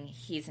sing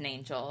 "He's an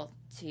Angel"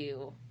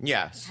 to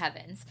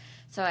Heavens.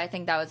 So I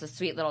think that was a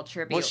sweet little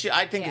tribute. Well,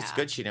 I think it's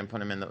good she didn't put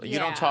him in the... You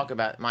don't talk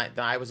about...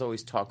 I was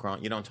always taught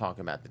wrong. You don't talk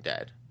about the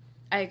dead.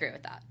 I agree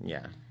with that.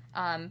 Yeah.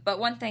 But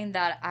one thing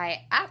that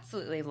I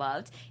absolutely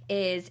loved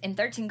is in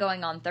 13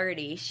 Going on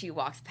 30, she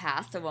walks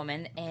past a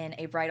woman in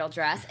a bridal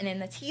dress, and in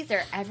the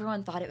teaser,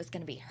 everyone thought it was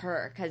going to be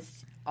her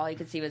because all you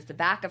could see was the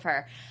back of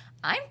her.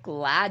 I'm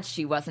glad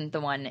she wasn't the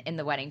one in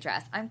the wedding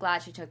dress. I'm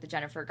glad she took the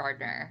Jennifer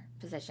Gardner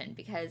position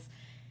because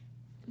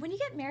when you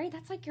get married,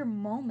 that's like your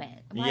moment.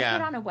 Why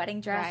put on a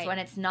wedding dress when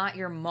it's not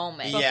your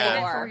moment? Save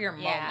it for your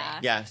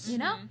moment. Yes. You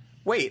know?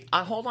 Wait,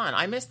 hold on.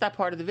 I missed that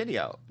part of the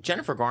video.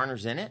 Jennifer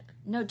Garner's in it?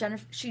 No,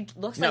 Jennifer. She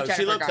looks like Jennifer Garner. No,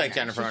 she looks like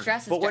Jennifer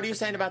Garner. But what are you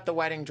saying about the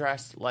wedding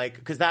dress? Like,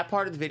 because that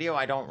part of the video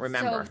I don't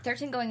remember. So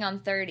 13 Going on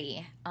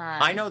 30.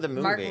 I know the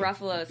movie. Mark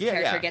Ruffalo's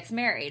character gets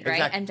married, right?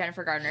 Exactly. And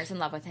Jennifer Gardner's in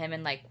love with him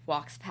and like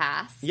walks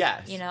past.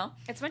 Yes. You know,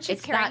 it's when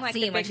she's carrying like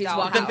the big when she's doll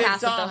walking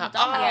past the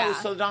dollhouse.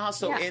 So the dollhouse.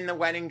 So in the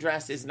wedding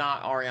dress is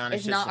not Ariana.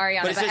 It's not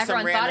Ariana, but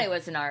everyone thought it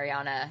was an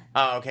Ariana.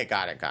 Oh, okay,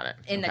 got it.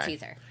 In the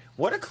teaser.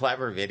 What a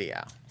clever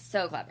video.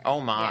 So clever.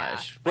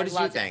 Homage. What did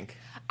you think?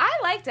 I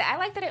liked it. I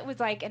liked that it was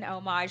like an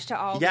homage to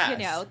all,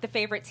 the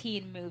favorite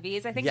teen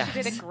movies. I think she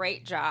did a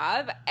great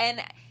job and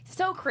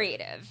so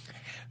creative.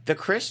 The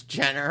Kris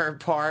Jenner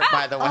part,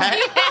 by the way.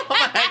 Oh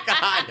my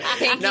God.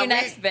 Thank you,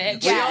 next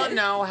bitch. We all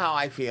know how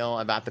I feel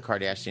about the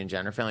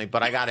Kardashian-Jenner family,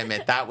 but I got to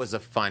admit, that was a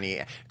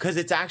funny... Because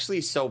it's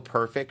actually so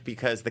perfect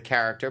because the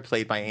character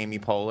played by Amy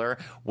Poehler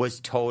was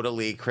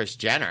totally Kris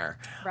Jenner.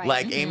 Right.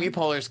 Like, Amy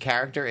Poehler's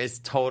character is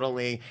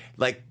totally...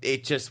 Like,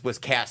 it just was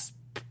cast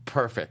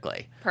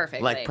perfectly.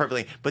 Like,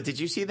 perfectly. But did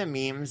you see the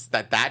memes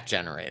that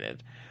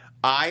generated?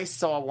 I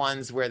saw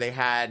ones where they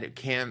had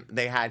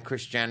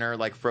Kris Jenner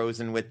like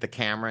frozen with the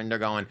camera, and they're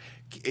going,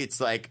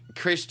 it's like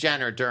Kris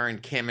Jenner during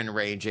Kim and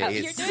Ray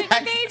J's. You're doing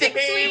amazing,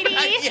 sweetie.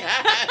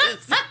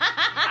 Yes.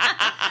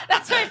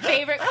 That's my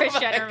favorite Kris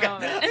Jenner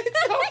moment.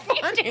 It's so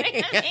funny. You're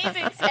doing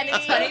amazing, sweetie. And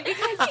it's funny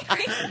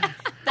because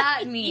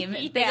that meme,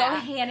 they go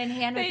hand in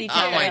hand with each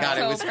other. Oh my God,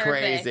 so it was perfect.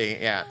 crazy.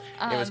 Yeah,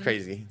 it was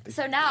crazy.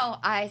 So now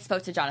I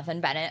spoke to Jonathan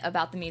Bennett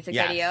about the music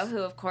video, who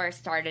of course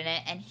starred in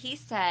it, and he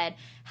said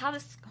how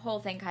this whole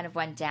thing kind of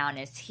went down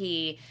is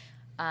he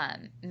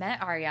met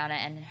Ariana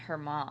and her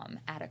mom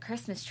at a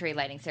Christmas tree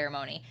lighting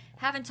ceremony.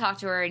 Haven't talked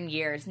to her in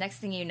years. Next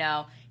thing you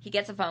know, he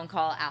gets a phone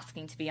call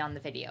asking to be on the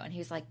video, and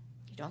he's like,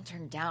 "You don't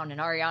turn down an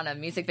Ariana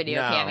music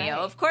video cameo.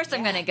 Of course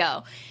I'm going to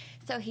go."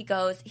 So he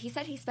goes. He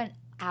said he spent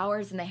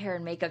hours in the hair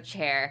and makeup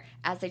chair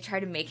as they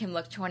tried to make him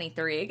look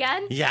 23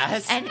 again.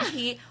 Yes. And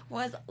he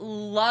was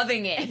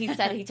loving it. He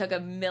said he took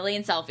 1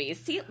 million selfies.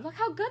 See, look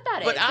how good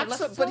that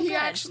is. But he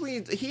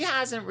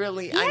hasn't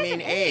really,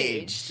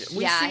 aged.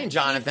 We've seen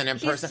Jonathan in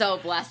person. He's so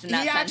blessed in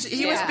that sense.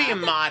 He was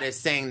being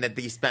modest saying that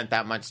he spent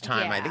that much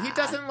time. I think he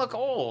doesn't look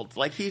old.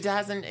 Like, he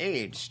hasn't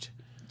aged.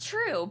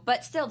 True,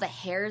 but still the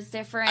hair is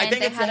different. I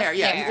think it's the hair.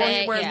 Yeah, before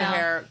he wears the know?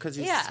 hair because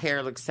his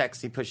hair looks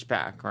sexy pushed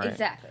back, right?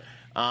 Exactly.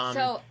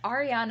 So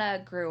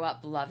Ariana grew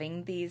up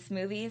loving these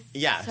movies.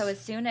 Yes. So as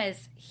soon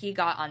as he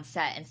got on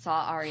set and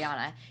saw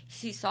Ariana,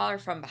 she saw her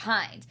from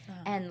behind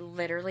and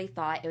literally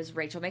thought it was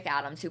Rachel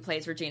McAdams, who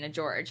plays Regina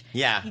George.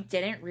 Yeah. He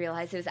didn't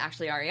realize it was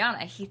actually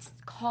Ariana. He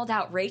called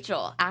out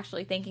Rachel,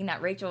 actually thinking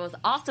that Rachel was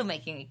also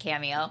making a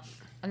cameo.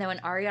 And then when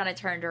Ariana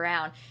turned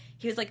around,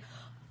 he was like,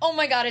 "Oh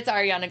my God, it's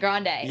Ariana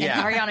Grande." And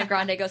Ariana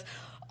Grande goes,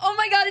 "Oh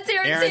my God, it's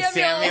Aaron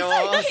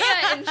Samuels."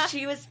 And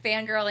she was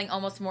fangirling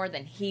almost more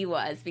than he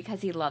was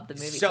because he loved the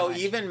movie so much.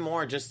 Even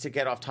more, just to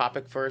get off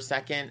topic for a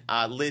second,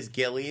 Liz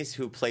Gillies,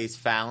 who plays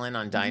Fallon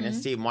on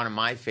Dynasty, one of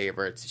my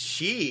favorites,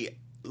 she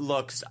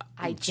looks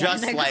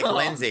just like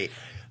Lindsay.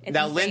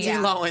 Now, Lindsay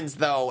Lohan's,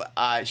 though,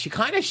 she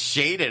kind of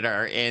shaded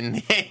her in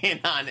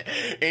on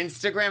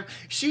Instagram.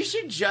 She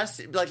should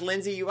just, like,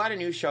 Lindsay, you got a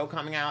new show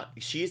coming out.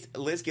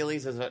 Liz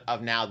Gillies is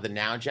of now the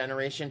Now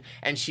generation,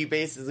 and she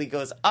basically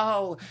goes,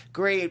 "Oh,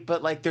 great,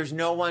 but, like, there's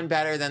no one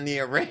better than the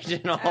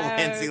original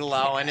Lindsay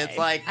Lohan." It's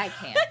like, I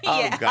can't.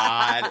 Oh,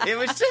 God. It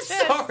was just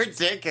so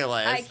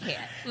ridiculous. I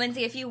can't.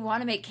 Lindsay, if you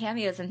want to make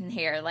cameos in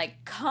here,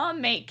 like,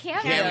 come make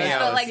cameos.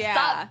 But, like,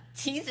 stop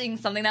teasing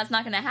something that's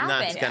not going to happen.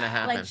 That's going to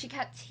happen. Like, she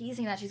kept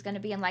teasing that she's going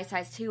to be in Life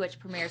Size 2, which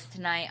premieres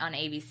tonight on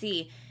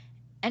ABC,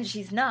 and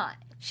she's not.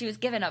 She was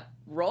given a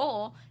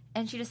role,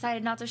 and she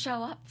decided not to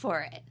show up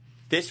for it.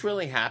 This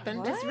really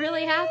happened? This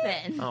really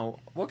happened. Oh,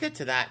 we'll get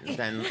to that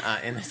then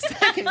in a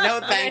second. No,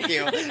 thank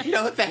you.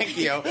 No, thank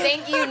you.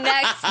 Thank you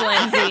next,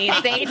 Lindsay.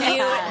 Thank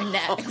you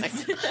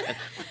next.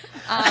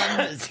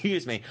 Oh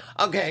excuse me.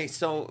 Okay,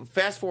 so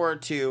fast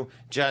forward to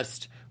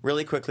just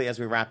really quickly as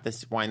we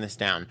wind this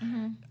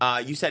down.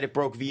 You said it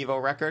broke Vivo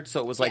records, so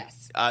it was like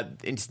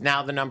it's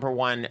now the number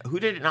one.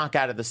 Who did it knock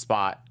out of the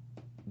spot?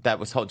 That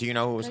was do you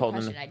know who was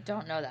holding I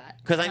don't know that.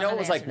 Because I know it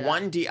was like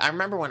I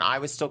remember when I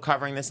was still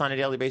covering this on a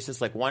daily basis,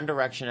 like One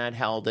Direction had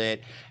held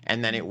it,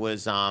 and then it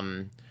was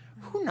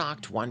Who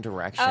knocked One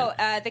Direction?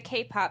 Oh, the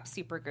K-pop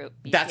supergroup.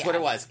 BTS. That's what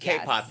it was.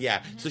 K-pop,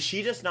 Yes. yeah. So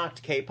she just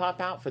knocked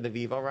K-pop out for the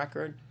Vivo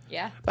record.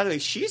 Yeah. By the way,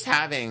 she's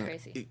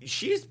Crazy.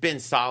 she's been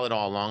solid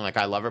all along. Like,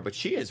 I love her, but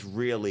she is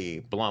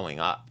really blowing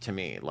up to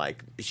me.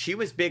 Like, she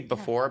was big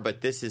before, but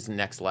this is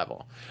next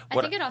level.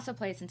 I think it also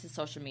plays into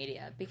social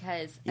media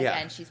because,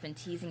 again, she's been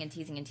teasing and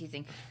teasing and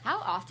teasing. How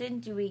often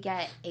do we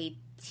get a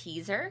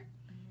teaser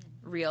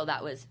reel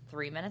that was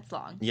 3 minutes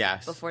long?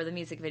 Yes. Before the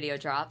music video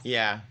drops.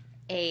 Yeah.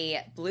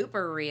 A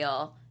blooper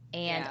reel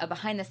and a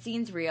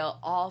behind-the-scenes reel,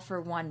 all for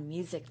one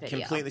music video.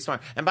 Completely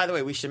smart. And by the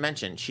way, we should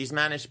mention, she's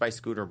managed by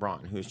Scooter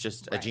Braun, who's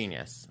just a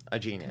genius. A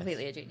genius.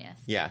 Completely a genius.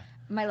 Yeah.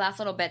 My last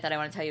little bit that I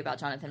want to tell you about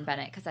Jonathan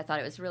Bennett, because I thought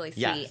it was really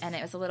sweet, Yes. and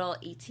it was a little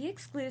ET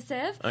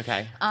exclusive.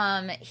 Okay.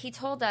 He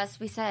told us,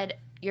 we said,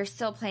 you're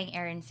still playing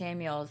Aaron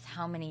Samuels.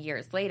 How many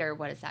years later?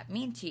 What does that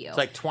mean to you? It's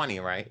like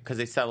 20, right? Because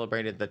they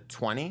celebrated the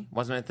 20?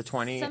 Wasn't it the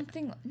 20?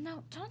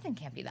 No, Jonathan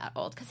can't be that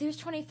old, because he was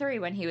 23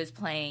 when he was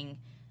playing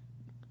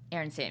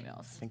Aaron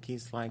Samuels. I think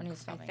he's like... When he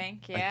was filming. I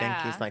think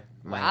he's like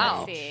my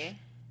Wow. age.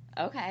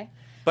 Okay.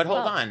 But hold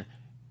on.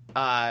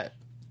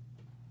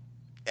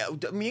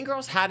 Mean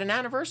Girls had an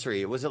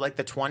anniversary. Was it like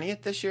the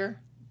 20th this year?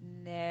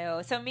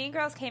 No. So Mean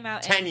Girls came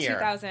out 10 in year.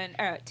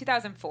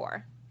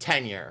 2004.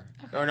 10 year.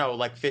 Or no,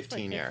 like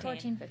 15 year.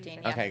 14,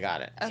 15. Yeah. Okay,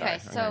 got it. Okay,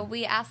 Sorry. so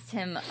we asked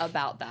him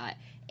about that,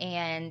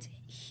 and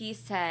he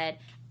said,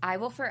 I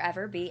will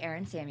forever be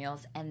Aaron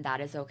Samuels, and that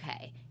is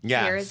okay.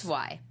 Yes. Here is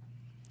why.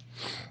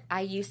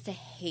 I used to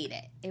hate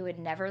it. It would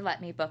never let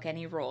me book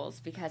any roles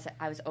because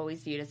I was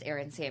always viewed as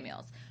Aaron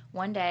Samuels.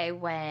 One day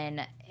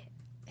when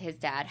his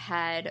dad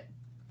had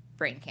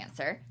brain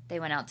cancer, they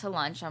went out to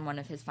lunch on one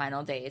of his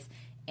final days,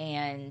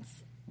 and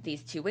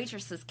these two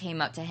waitresses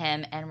came up to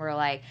him and were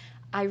like,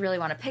 I really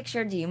want a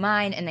picture. Do you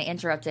mind? And they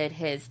interrupted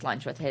his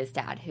lunch with his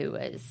dad, who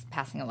was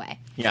passing away.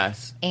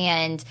 Yes.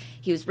 And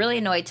he was really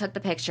annoyed, took the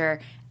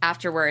picture.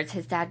 Afterwards,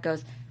 his dad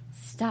goes,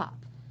 stop.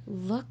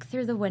 Look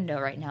through the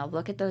window right now.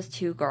 Look at those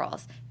two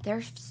girls.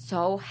 They're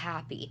so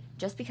happy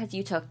just because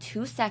you took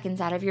 2 seconds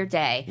out of your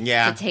day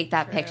to take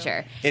that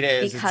picture. It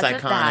is. Because It's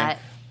of iconic. that,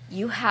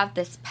 you have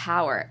this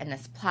power and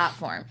this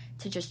platform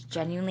to just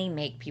genuinely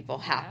make people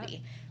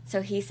happy.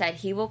 So he said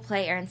he will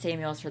play Aaron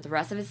Samuels for the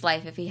rest of his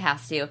life if he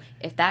has to,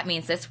 if that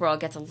means this world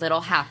gets a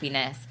little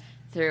happiness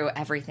through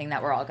everything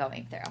that we're all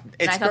going through. And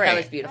It's I thought great. that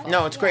was beautiful.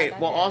 No, it's great.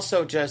 Well,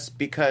 also just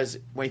because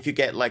if you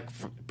get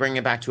bring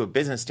it back to a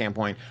business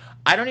standpoint,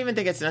 I don't even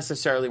think it's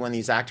necessarily when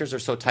these actors are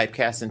so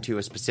typecast into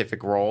a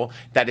specific role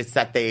that it's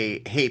that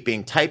they hate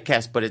being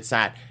typecast, but it's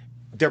that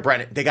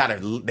they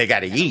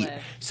gotta eat.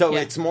 So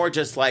it's more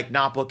just like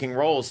not booking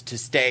roles to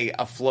stay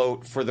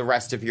afloat for the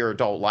rest of your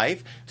adult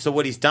life. So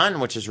what he's done,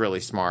 which is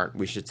really smart,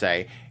 we should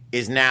say,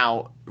 is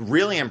now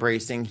really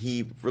embracing.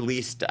 He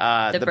released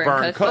the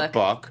Burn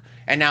Cookbook.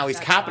 And now he's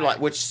capitalized,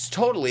 which is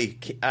totally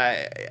It's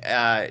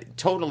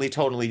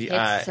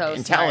so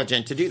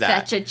intelligent smart. to do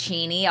that.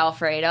 Fettuccine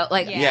Alfredo.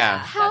 Yeah.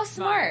 How That's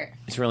smart.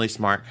 It's really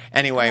smart.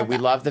 Anyway, we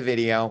love the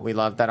video. We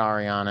love that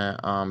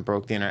Ariana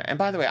broke the internet. And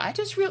by the way, I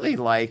just really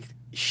like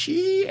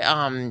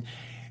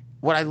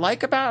what I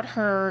like about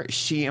her,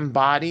 she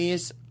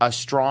embodies a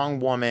strong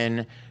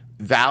woman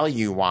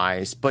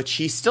value-wise, but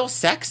she's still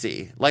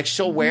sexy. Like,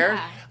 she'll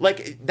wear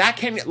that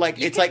can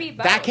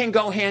that can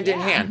go hand in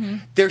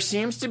hand. There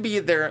seems to be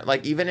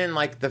even in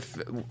the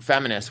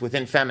feminists,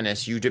 within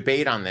feminists, you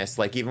debate on this,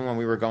 like even when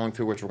we were going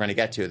through, which we're going to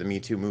get to, the Me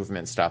Too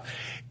movement stuff,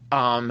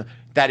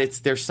 that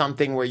there's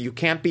something where you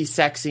can't be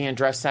sexy and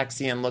dress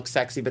sexy and look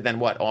sexy, but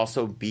then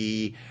also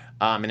be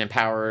an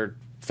empowered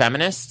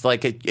feminist.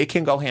 Like it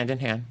can go hand in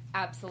hand.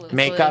 Absolutely.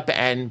 Makeup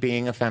and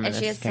being a feminist.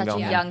 And she has can such go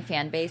a hand. young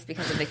fan base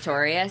because of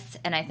Victorious,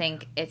 and I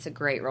think it's a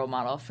great role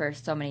model for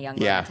so many young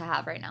women to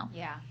have right now.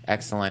 Yeah.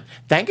 Excellent.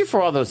 Thank you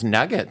for all those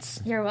nuggets.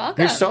 You're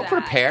welcome. You're so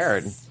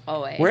prepared.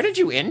 Always. Where did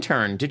you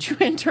intern? Did you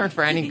intern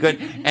for any good?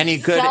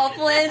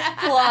 Selfless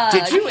plug.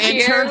 Did you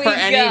Here intern we for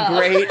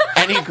go.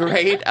 any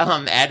great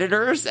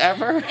editors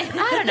ever?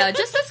 I don't know.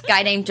 Just this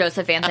guy named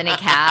Joseph Anthony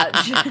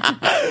Couch.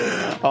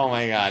 Oh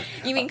my God.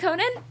 You mean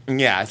Conan?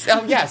 Yes.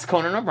 Oh yes,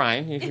 Conan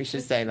O'Brien. We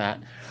should say that.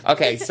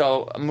 Okay,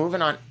 so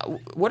moving on.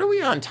 What are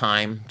we on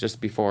time?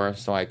 Just before,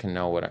 so I can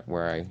know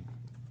where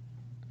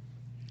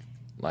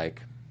I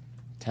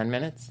 10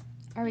 minutes.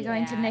 Are we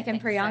going to Nick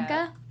and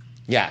Priyanka?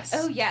 Yes.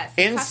 Oh, yes.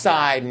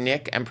 Inside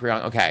Nick and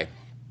Priyanka. Okay.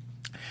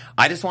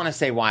 I just want to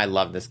say why I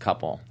love this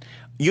couple.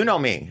 You know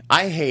me.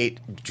 I hate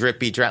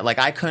drippy dress. Like,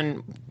 I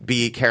couldn't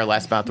care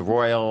less about the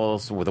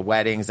royals with the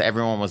weddings.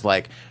 Everyone was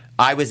like,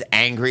 I was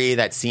angry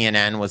that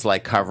CNN was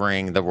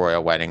covering the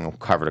royal wedding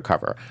cover to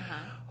cover.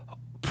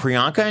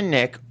 Priyanka and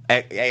Nick,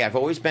 I've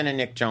always been a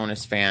Nick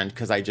Jonas fan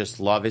because I just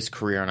love his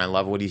career and I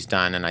love what he's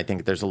done, and I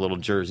think there's a little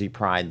Jersey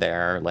pride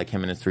there, like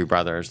him and his three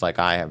brothers. Like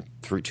I have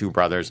two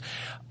brothers.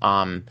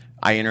 I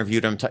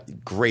interviewed him.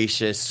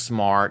 Gracious,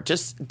 smart,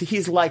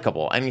 he's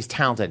likable and he's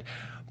talented.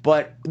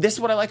 But this is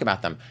what I like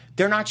about them.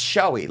 They're not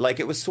showy. Like,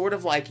 it was sort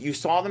of like you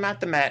saw them at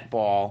the Met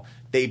Ball.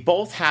 They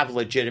both have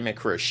legitimate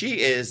careers.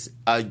 She is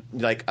a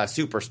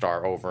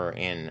superstar over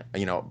in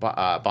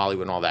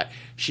Bollywood and all that.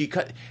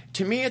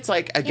 To me, it's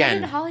like, again,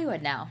 And in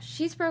Hollywood now,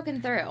 she's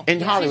broken through. In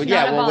Hollywood, she's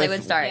not a well,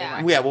 Hollywood star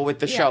anymore. Yeah, well, with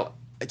the show,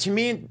 to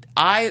me,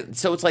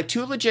 so it's like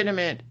two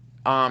legitimate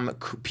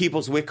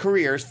peoples with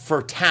careers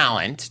for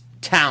talent,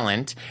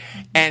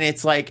 and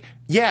it's like,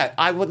 yeah,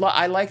 I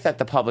like that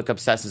the public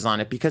obsesses on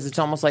it, because it's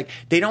almost like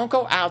they don't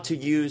go out to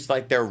use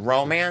like their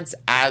romance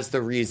as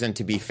the reason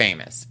to be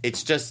famous.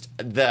 It's just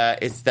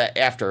it's the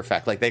after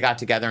effect. Like, they got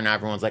together and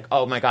everyone's like,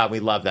 oh my God,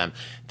 we love them.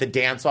 The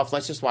dance off.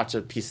 Let's just watch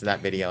a piece of that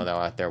video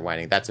though at their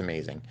wedding. That's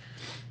amazing.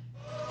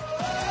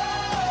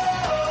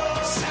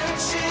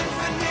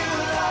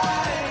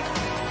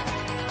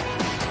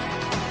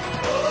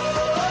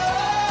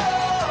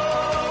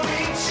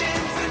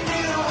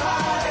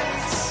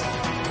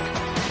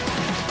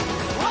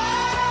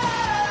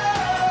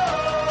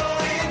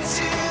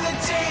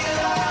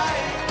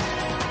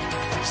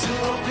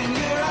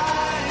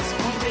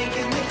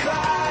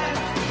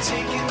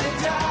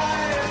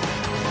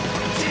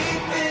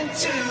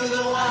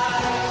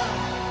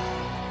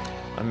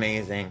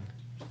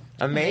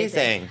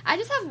 Amazing. I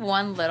just have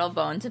one little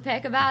bone to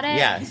pick about it.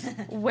 Yes.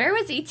 Where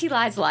was ET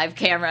Live's live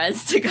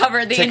cameras to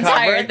cover the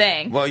entire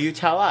thing? Well, you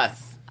tell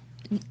us.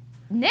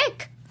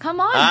 Nick, come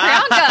on,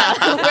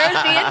 Priyanka.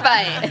 Where's the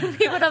invite?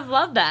 We would have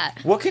loved that.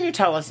 What can you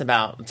tell us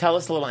about? Tell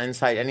us a little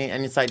insight. Any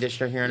inside dish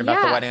you're hearing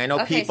about the wedding? I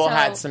know people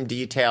had some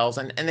details,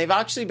 and they've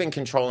actually been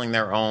controlling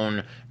their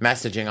own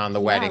messaging on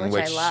the wedding,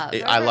 which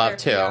I love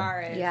too.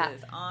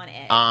 Is on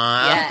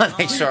it.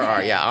 They sure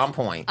are. Yeah, on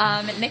point.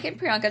 Nick and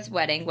Priyanka's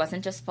wedding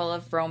wasn't just full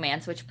of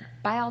romance, which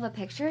by all the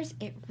pictures,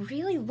 it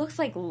really looks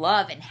like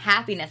love and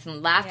happiness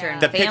and laughter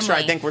and the family. picture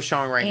I think we're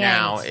showing right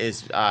now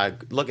is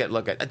look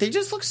at. They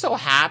just look so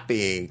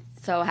happy.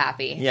 So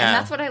happy. Yeah. And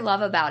that's what I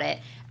love about it.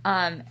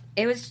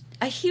 It was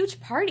a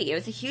huge party. It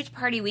was a huge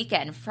party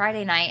weekend.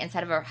 Friday night,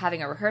 instead of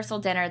having a rehearsal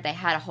dinner, they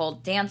had a whole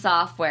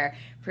dance-off where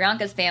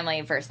Priyanka's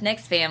family versus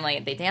Nick's family,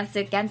 they danced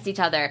against each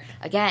other.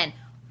 Again,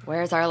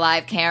 where's our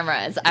live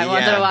cameras? I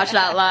wanted to watch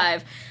that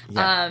live.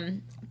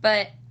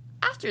 But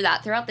after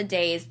that, throughout the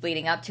days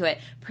leading up to it,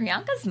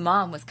 Priyanka's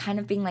mom was kind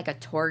of being like a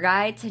tour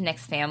guide to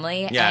Nick's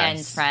family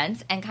and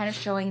friends, and kind of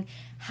showing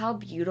how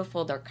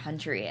beautiful their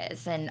country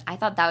is. And I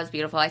thought that was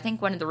beautiful. I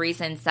think one of the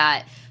reasons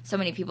that so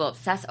many people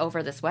obsess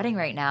over this wedding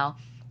right now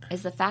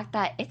is the fact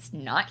that it's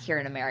not here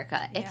in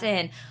America. It's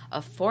in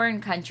a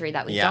foreign country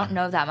that we don't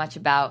know that much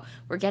about.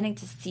 We're getting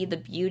to see the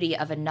beauty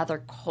of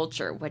another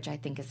culture, which I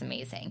think is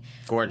amazing.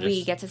 Gorgeous.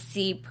 We get to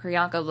see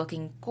Priyanka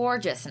looking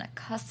gorgeous in a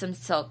custom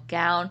silk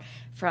gown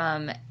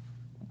from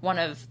one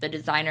of the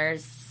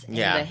designers in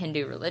the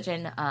Hindu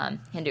religion,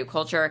 Hindu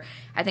culture.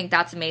 I think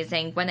that's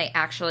amazing. When they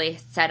actually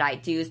said I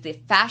do's, the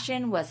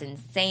fashion was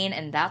insane,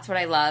 and that's what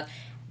I love.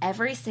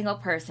 Every single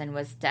person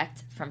was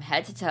decked from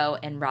head to toe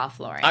in Ralph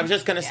Lauren. I was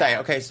just going to say,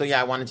 okay, so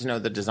I wanted to know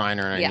the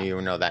designer, and I knew you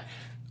would know that.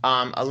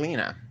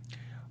 Alina,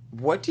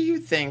 what do you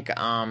think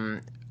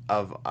of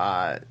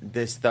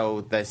this,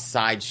 though, the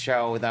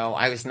sideshow, though?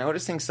 I was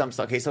noticing some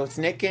stuff. Okay, so it's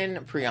Nick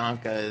and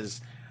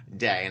Priyanka's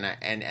day,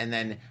 and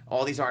then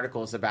all these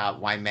articles about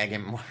why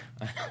Meghan,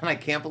 I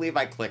can't believe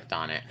I clicked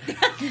on it,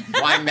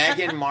 why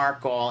Meghan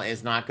Markle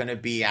is not going to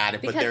be at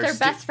it. Because but they're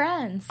best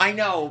friends. I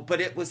know, but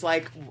it was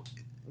like...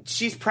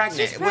 She's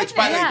pregnant, which,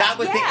 by the way, that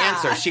was the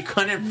answer. She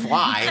couldn't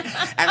fly.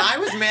 And I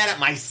was mad at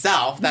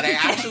myself that I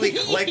actually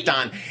clicked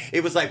on.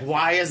 It was like,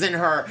 why isn't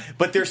her?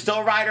 But they're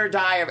still ride or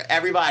die.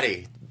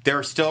 Everybody,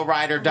 they're still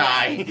ride or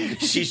die.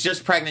 Right. She's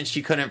just pregnant.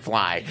 She couldn't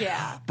fly.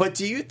 Yeah. But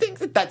do you think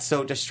that that's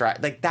so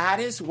distracting? Like, that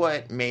is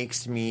what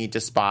makes me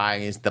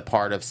despise the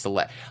part of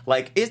select.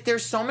 Like,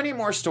 there's so many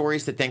more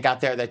stories to think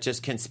out there that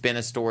just can spin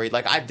a story.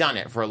 Like, I've done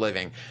it for a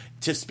living.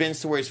 To spin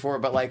stories for,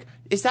 but like,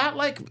 is that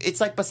like, it's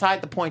like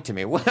beside the point to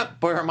me.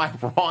 Where am I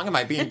wrong? Am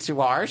I being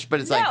too harsh?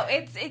 But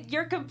it's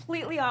you're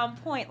completely on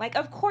point. Like,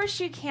 of course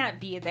she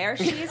can't be there.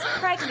 She's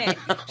pregnant.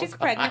 She's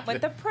pregnant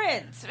with the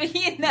prince.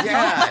 You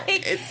know,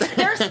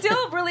 they're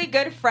still really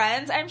good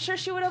friends. I'm sure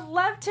she would have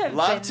loved to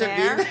have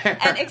been there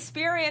and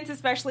experience,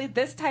 especially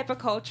this type of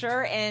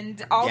culture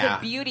and all the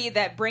beauty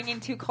that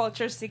bringing two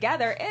cultures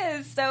together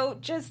is. So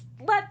just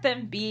let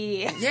them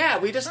be. Yeah,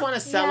 we just want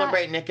to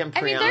celebrate Nick and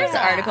Priyanka. I mean, there's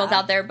articles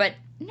out there, but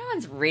no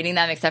one's reading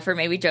them except for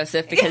maybe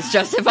Joseph, because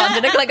Joseph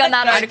wanted to click on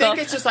that article. I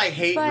think it's just I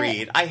hate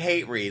read.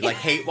 Like,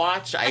 hate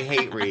watch, I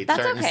hate read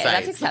certain sites.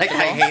 That's acceptable.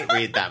 Like, I hate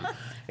read them.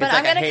 But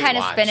I'm going to kind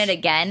of spin it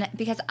again,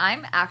 because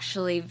I'm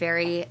actually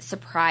very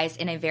surprised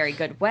in a very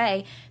good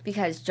way,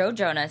 because Joe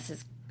Jonas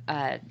is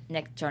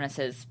Nick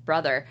Jonas's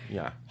brother.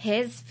 Yeah.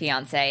 His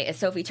fiance is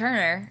Sophie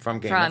Turner from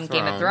Game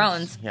of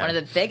Thrones, one of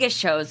the biggest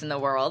shows in the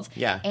world.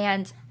 Yeah.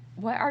 And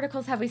what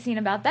articles have we seen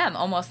about them?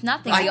 Almost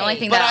nothing. The only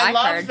thing but that I I've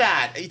love heard.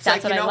 that. It's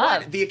that's like, you know what I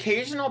love. what? The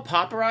occasional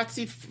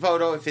paparazzi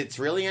photo, if it's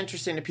really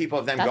interesting to people,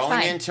 of them That's going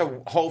fine.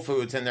 into Whole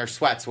Foods in their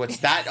sweats,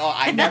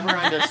 I never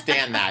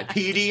understand that.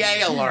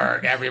 PDA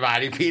alert,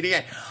 everybody.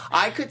 PDA.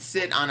 I could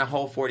sit on a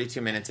whole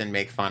 42 minutes and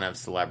make fun of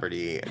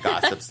celebrity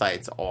gossip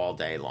sites all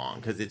day long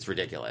because it's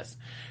ridiculous.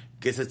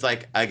 Because it's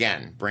like,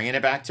 again, bringing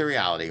it back to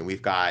reality.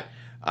 We've got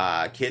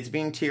kids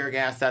being tear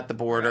gassed at the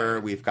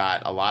border. We've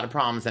got a lot of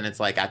problems, and it's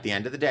like at the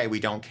end of the day, we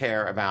don't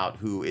care about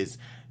who is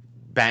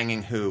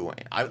banging who.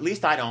 At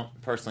least I don't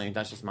personally.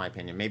 That's just my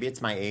opinion. Maybe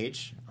it's my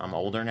age. I'm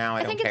older now.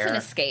 I don't think care. it's an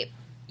escape.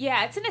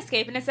 Yeah, it's an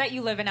escape, and it's that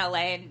you live in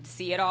LA and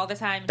see it all the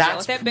time and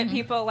That's- deal with it. But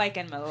people like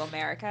in middle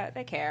America,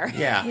 they care.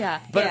 Yeah. Yeah.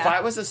 But if Yeah.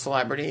 I was a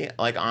celebrity,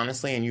 like,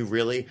 honestly, and you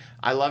really,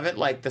 I love it,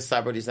 like, the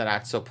celebrities that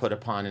act so put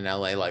upon in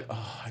LA, like,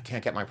 oh, I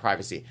can't get my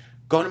privacy.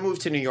 Go to move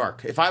to New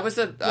York. If I was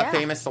a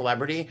famous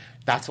celebrity,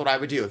 that's what I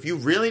would do. If you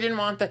really didn't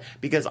want that,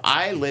 because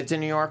I lived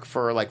in New York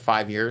for like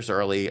 5 years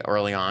early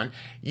on,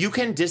 you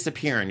can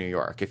disappear in New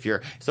York if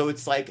you're, so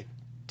it's like,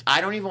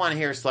 I don't even want to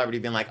hear a celebrity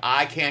being like,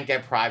 I can't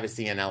get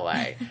privacy in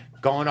LA.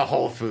 Going to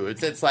Whole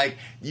Foods. It's like,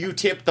 you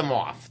tip them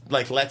off.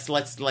 Like, let's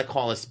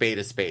call a spade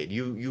a spade.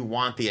 You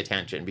want the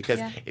attention,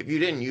 because if you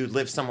didn't, you'd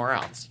live somewhere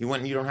else. You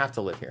don't have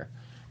to live here.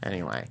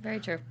 Anyway.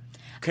 Very true.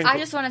 I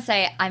just want to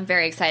say I'm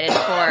very excited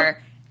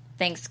for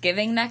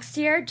Thanksgiving next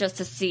year, just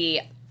to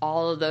see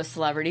all of those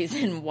celebrities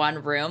in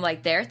one room.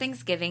 Like, their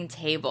Thanksgiving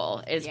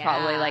table is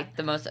probably like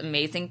the most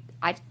amazing.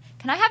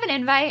 Can I have an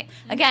invite?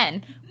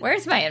 Again,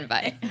 where's my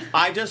invite?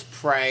 I just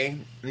pray,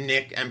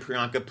 Nick and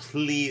Priyanka,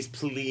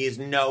 please,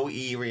 no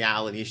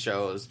reality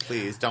shows.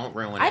 Please, don't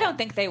ruin it. I don't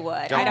think they would.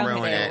 I Don't don't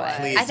ruin think they it. would.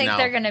 Please, I think no.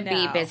 they're going to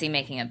be No. busy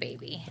making a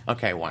baby.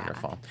 Okay,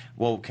 wonderful.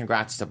 Well,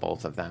 congrats to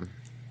both of them.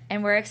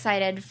 And we're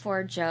excited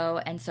for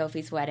Joe and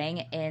Sophie's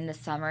wedding in the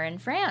summer in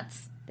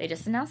France. They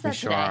just announced that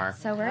sure today. are.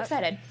 So we're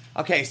excited.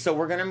 Okay, so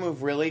we're going to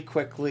move really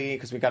quickly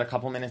because we got a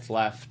couple minutes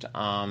left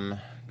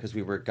because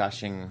we were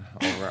gushing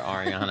over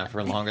Ariana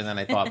for longer than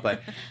I thought.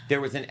 But there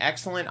was an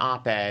excellent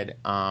op-ed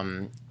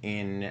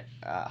in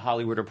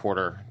Hollywood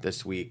Reporter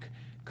this week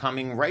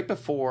coming right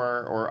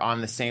before or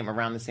around the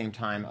same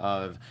time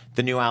of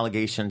the new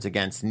allegations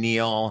against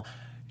Neil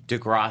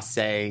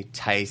deGrasse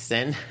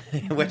Tyson,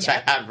 which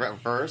I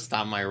have first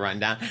on my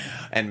rundown.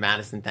 And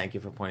Madison, thank you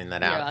for pointing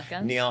that out. You're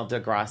welcome. Neil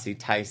deGrasse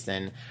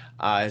Tyson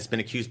has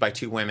been accused by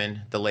 2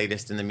 women, the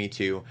latest in the Me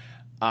Too.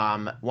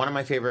 One of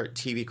my favorite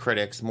TV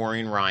critics,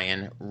 Maureen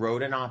Ryan,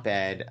 wrote an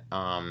op-ed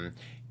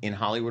in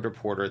Hollywood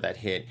Reporter that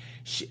hit,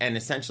 and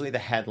essentially the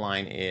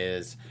headline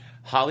is,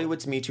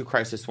 Hollywood's Me Too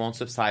crisis won't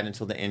subside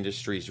until the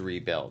industry's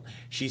rebuilt.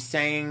 She's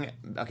saying,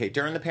 okay,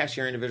 during the past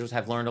year, individuals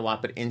have learned a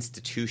lot, but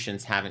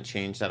institutions haven't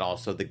changed at all,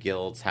 so the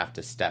guilds have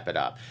to step it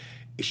up.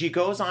 She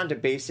goes on to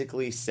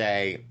basically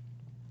say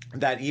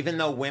that even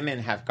though women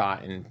have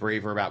gotten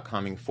braver about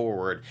coming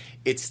forward,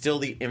 it's still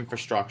the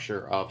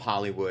infrastructure of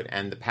Hollywood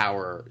and the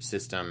power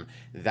system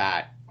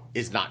that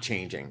is not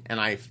changing.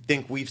 And I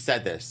think we've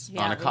said this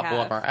on a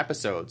couple of our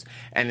episodes.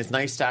 And it's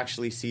nice to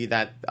actually see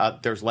that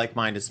there's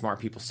like-minded, smart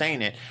people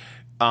saying it.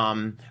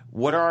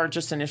 What are our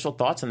just initial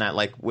thoughts on that?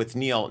 Like with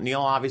Neil.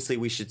 Neil, obviously,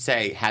 we should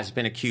say, has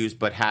been accused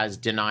but has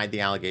denied the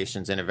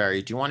allegations in a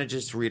very... Do you want to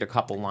just read a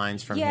couple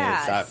lines from his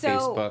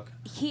Facebook?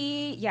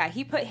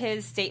 He put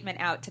his statement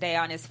out today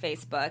on his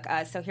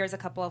Facebook. So here's a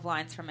couple of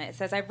lines from it. It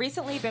says, I've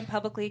recently been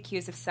publicly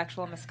accused of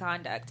sexual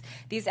misconduct.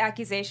 These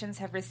accusations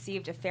have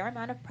received a fair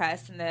amount of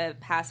press in the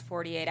past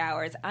 48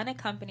 hours,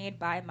 unaccompanied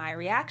by my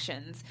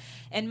reactions.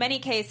 In many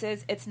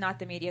cases, it's not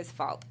the media's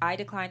fault. I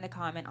decline to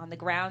comment on the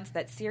grounds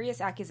that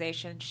serious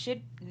accusations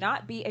should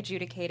not be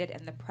adjudicated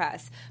in the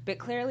press, but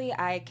clearly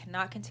I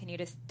cannot continue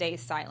to stay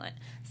silent.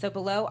 So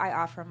below I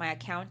offer my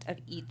account of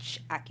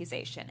each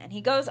accusation. And he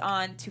goes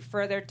on to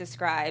further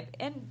describe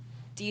in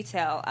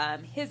detail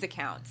his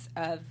accounts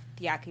of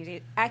the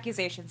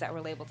accusations that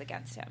were labeled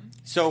against him.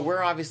 So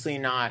we're obviously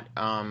not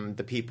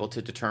the people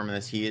to determine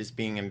this. He is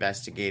being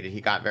investigated.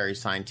 He got very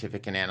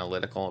scientific and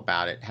analytical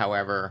about it.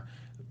 However,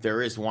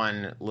 there is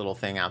one little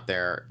thing out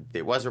there.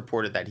 It was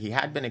reported that he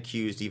had been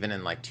accused even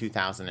in like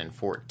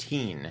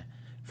 2014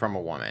 from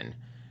a woman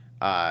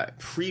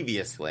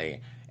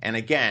previously. And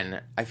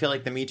again, I feel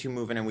like the Me Too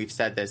movement, and we've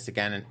said this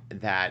again,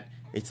 that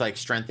it's like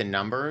strength in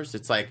numbers.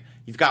 It's like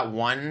you've got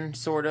one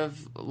sort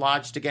of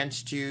lodged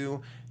against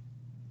you,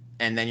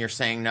 and then you're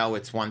saying no,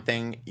 it's one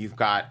thing. You've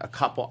got a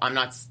couple.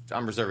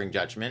 I'm reserving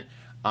judgment.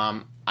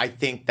 I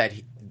think that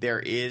there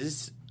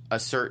is a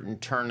certain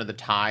turn of the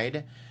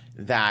tide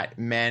that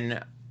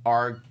men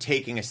are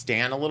taking a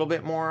stand a little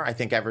bit more. I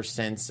think ever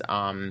since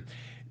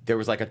there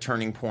was like a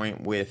turning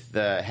point with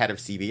the head of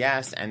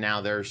CBS, and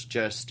now there's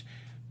just,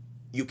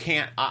 you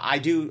can't,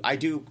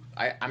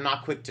 I'm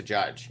not quick to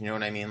judge. You know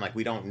what I mean? Like,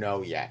 we don't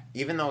know yet.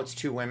 Even though it's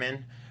 2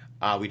 women,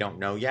 we don't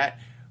know yet.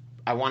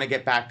 I want to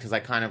get back because I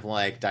kind of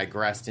like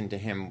digressed into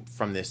him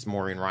from this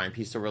Maureen Ryan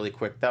piece. So really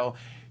quick though,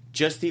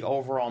 just the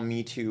overall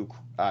Me Too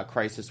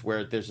crisis,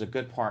 where there's a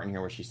good part in here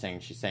where she's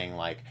saying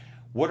like,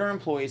 What are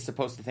employees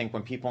supposed to think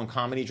when people in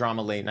comedy,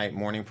 drama, late night,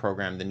 morning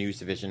program, the news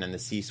division, and the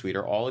C-suite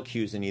are all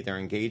accused in either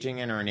engaging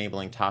in or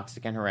enabling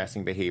toxic and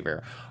harassing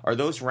behavior? Are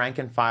those rank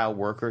and file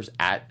workers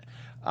at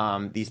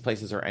these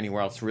places or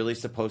anywhere else really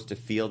supposed to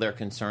feel their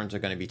concerns are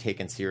going to be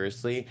taken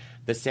seriously?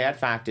 The sad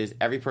fact is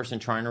every person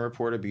trying to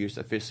report abuse,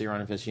 officially or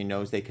unofficially,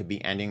 knows they could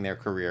be ending their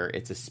career.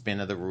 It's a spin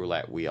of the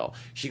roulette wheel.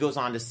 She goes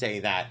on to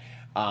say that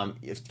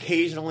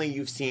occasionally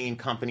you've seen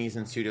companies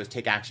and studios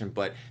take action,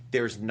 but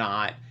there's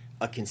not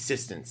a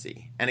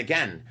consistency. And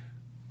again,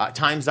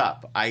 Time's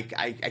Up. I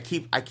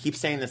keep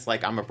saying this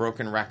like I'm a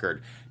broken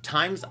record.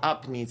 Time's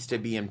Up needs to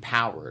be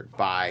empowered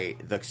by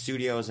the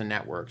studios and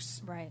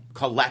networks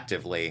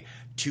collectively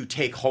to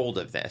take hold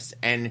of this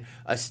and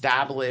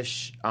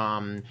establish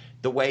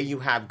the way you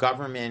have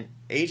government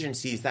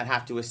agencies that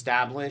have to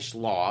establish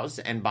laws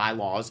and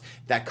bylaws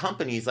that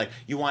companies, like,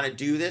 you want to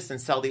do this and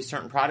sell these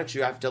certain products,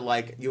 you have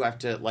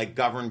to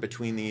govern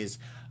between these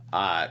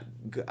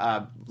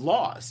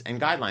laws and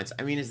guidelines.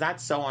 I mean, is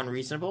that so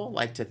unreasonable,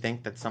 like, to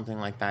think that something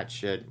like that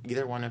should,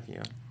 either one of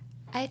you?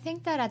 I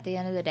think that at the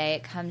end of the day,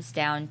 it comes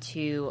down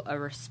to a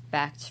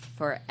respect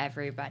for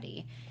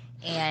everybody.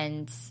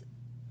 And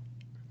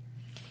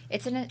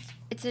it's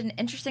an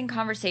interesting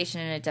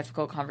conversation and a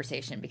difficult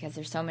conversation because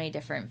there's so many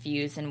different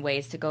views and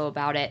ways to go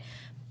about it.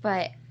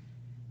 But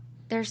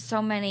there's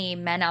so many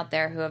men out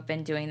there who have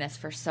been doing this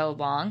for so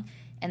long,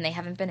 and they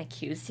haven't been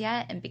accused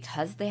yet. And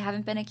because they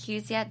haven't been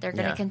accused yet, they're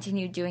going to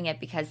continue doing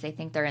it because they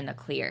think they're in the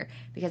clear.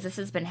 Because this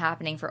has been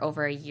happening for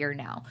over a year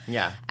now.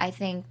 Yeah. I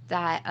think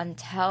that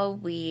until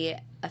we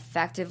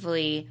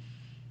effectively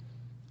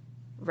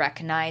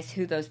recognize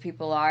who those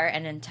people are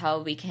and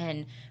until we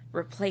can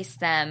replace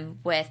them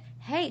with,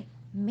 hey,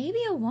 maybe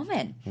a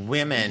woman.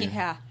 Women.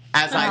 Yeah.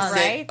 As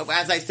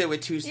I sit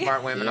with two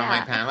smart women on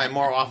my panel, like,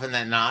 more often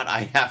than not,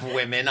 I have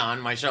women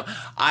on my show.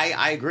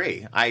 I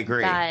agree.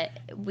 That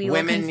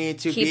women need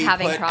to be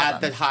put problems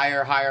at the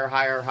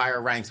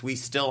higher ranks. We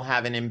still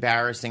have an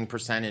embarrassing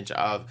percentage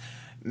of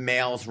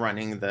males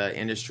running the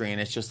industry, and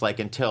it's just like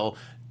until,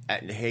 I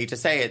hate to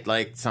say it,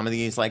 like some of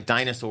these like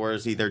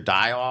dinosaurs either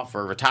die off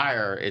or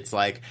retire, it's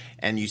like,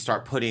 and you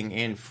start putting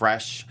in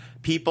fresh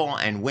people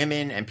and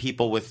women and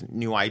people with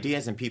new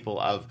ideas and people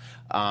of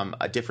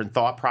a different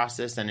thought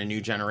process and a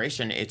new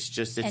generation. It's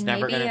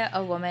never going to... maybe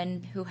a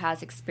woman who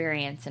has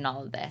experience in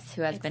all of this,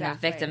 who has been a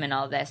victim in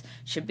all of this,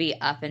 should be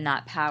up in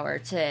that power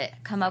to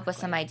come up with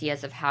some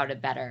ideas of how to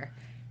better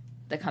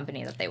the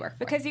company that they work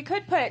for. Because you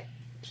could put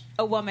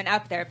a woman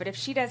up there, but if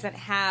she doesn't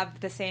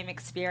have the same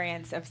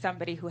experience of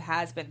somebody who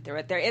has been through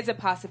it, there is a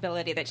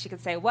possibility that she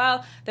could say,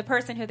 well, the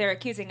person who they're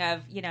accusing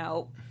of,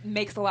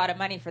 makes a lot of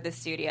money for the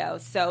studio,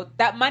 so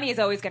that money is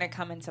always going to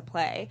come into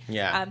play.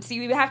 Yeah. So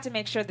you have to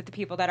make sure that the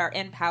people that are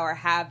in power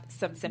have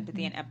some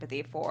sympathy and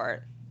empathy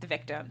for the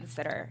victims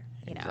that are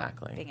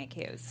being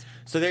accused.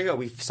 So there you go.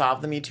 We've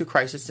solved the Me Too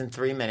crisis in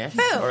 3 minutes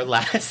or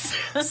less.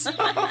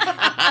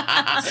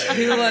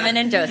 2 women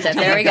and Joseph.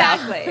 There we go.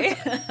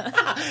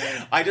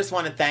 I just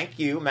want to thank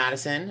you,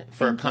 Madison,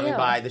 for coming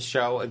by the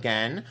show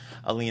again.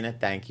 Alina,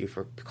 thank you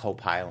for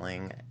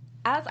co-piling.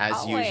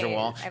 As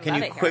usual.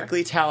 Can you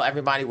quickly tell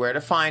everybody where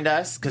to find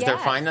us? Because they're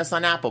finding us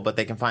on Apple, but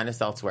they can find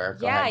us elsewhere.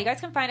 Go ahead. You guys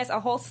can find us a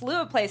whole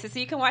slew of places. So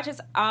you can watch us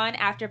on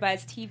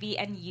AfterBuzz TV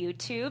and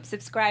YouTube.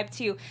 Subscribe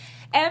to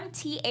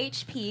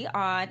MTHP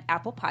on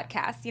Apple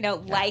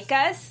Podcasts. Like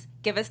us.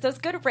 Give us those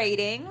good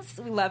ratings.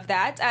 We love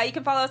that. You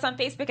can follow us on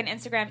Facebook and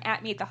Instagram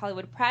at Meet the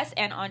Hollywood Press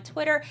and on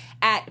Twitter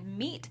at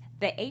Meet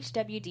the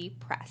HWD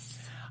Press.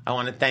 I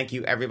want to thank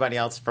you, everybody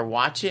else, for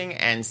watching,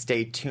 and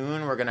stay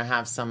tuned. We're going to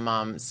have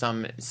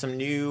some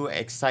new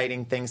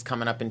exciting things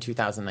coming up in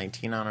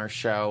 2019 on our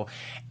show,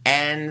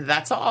 and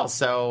that's all.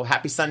 So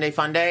happy Sunday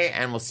Fun Day,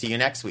 and we'll see you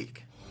next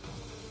week.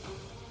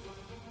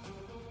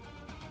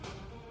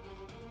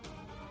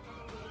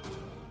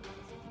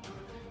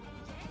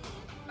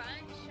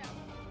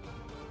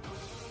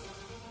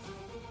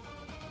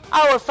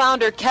 Our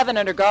founder, Kevin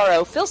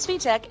Undergaro, Phil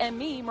Svitek, and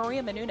me,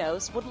 Maria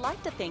Menounos, would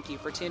like to thank you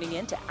for tuning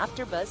in to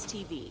AfterBuzz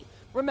TV.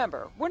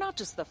 Remember, we're not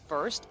just the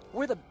first,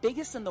 we're the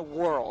biggest in the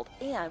world,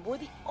 and we're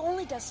the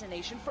only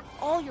destination for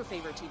all your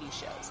favorite TV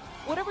shows.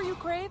 Whatever you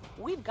crave,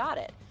 we've got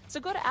it. So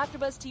go to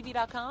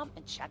AfterBuzzTV.com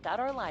and check out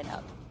our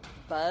lineup.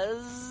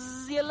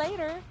 Buzz you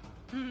later.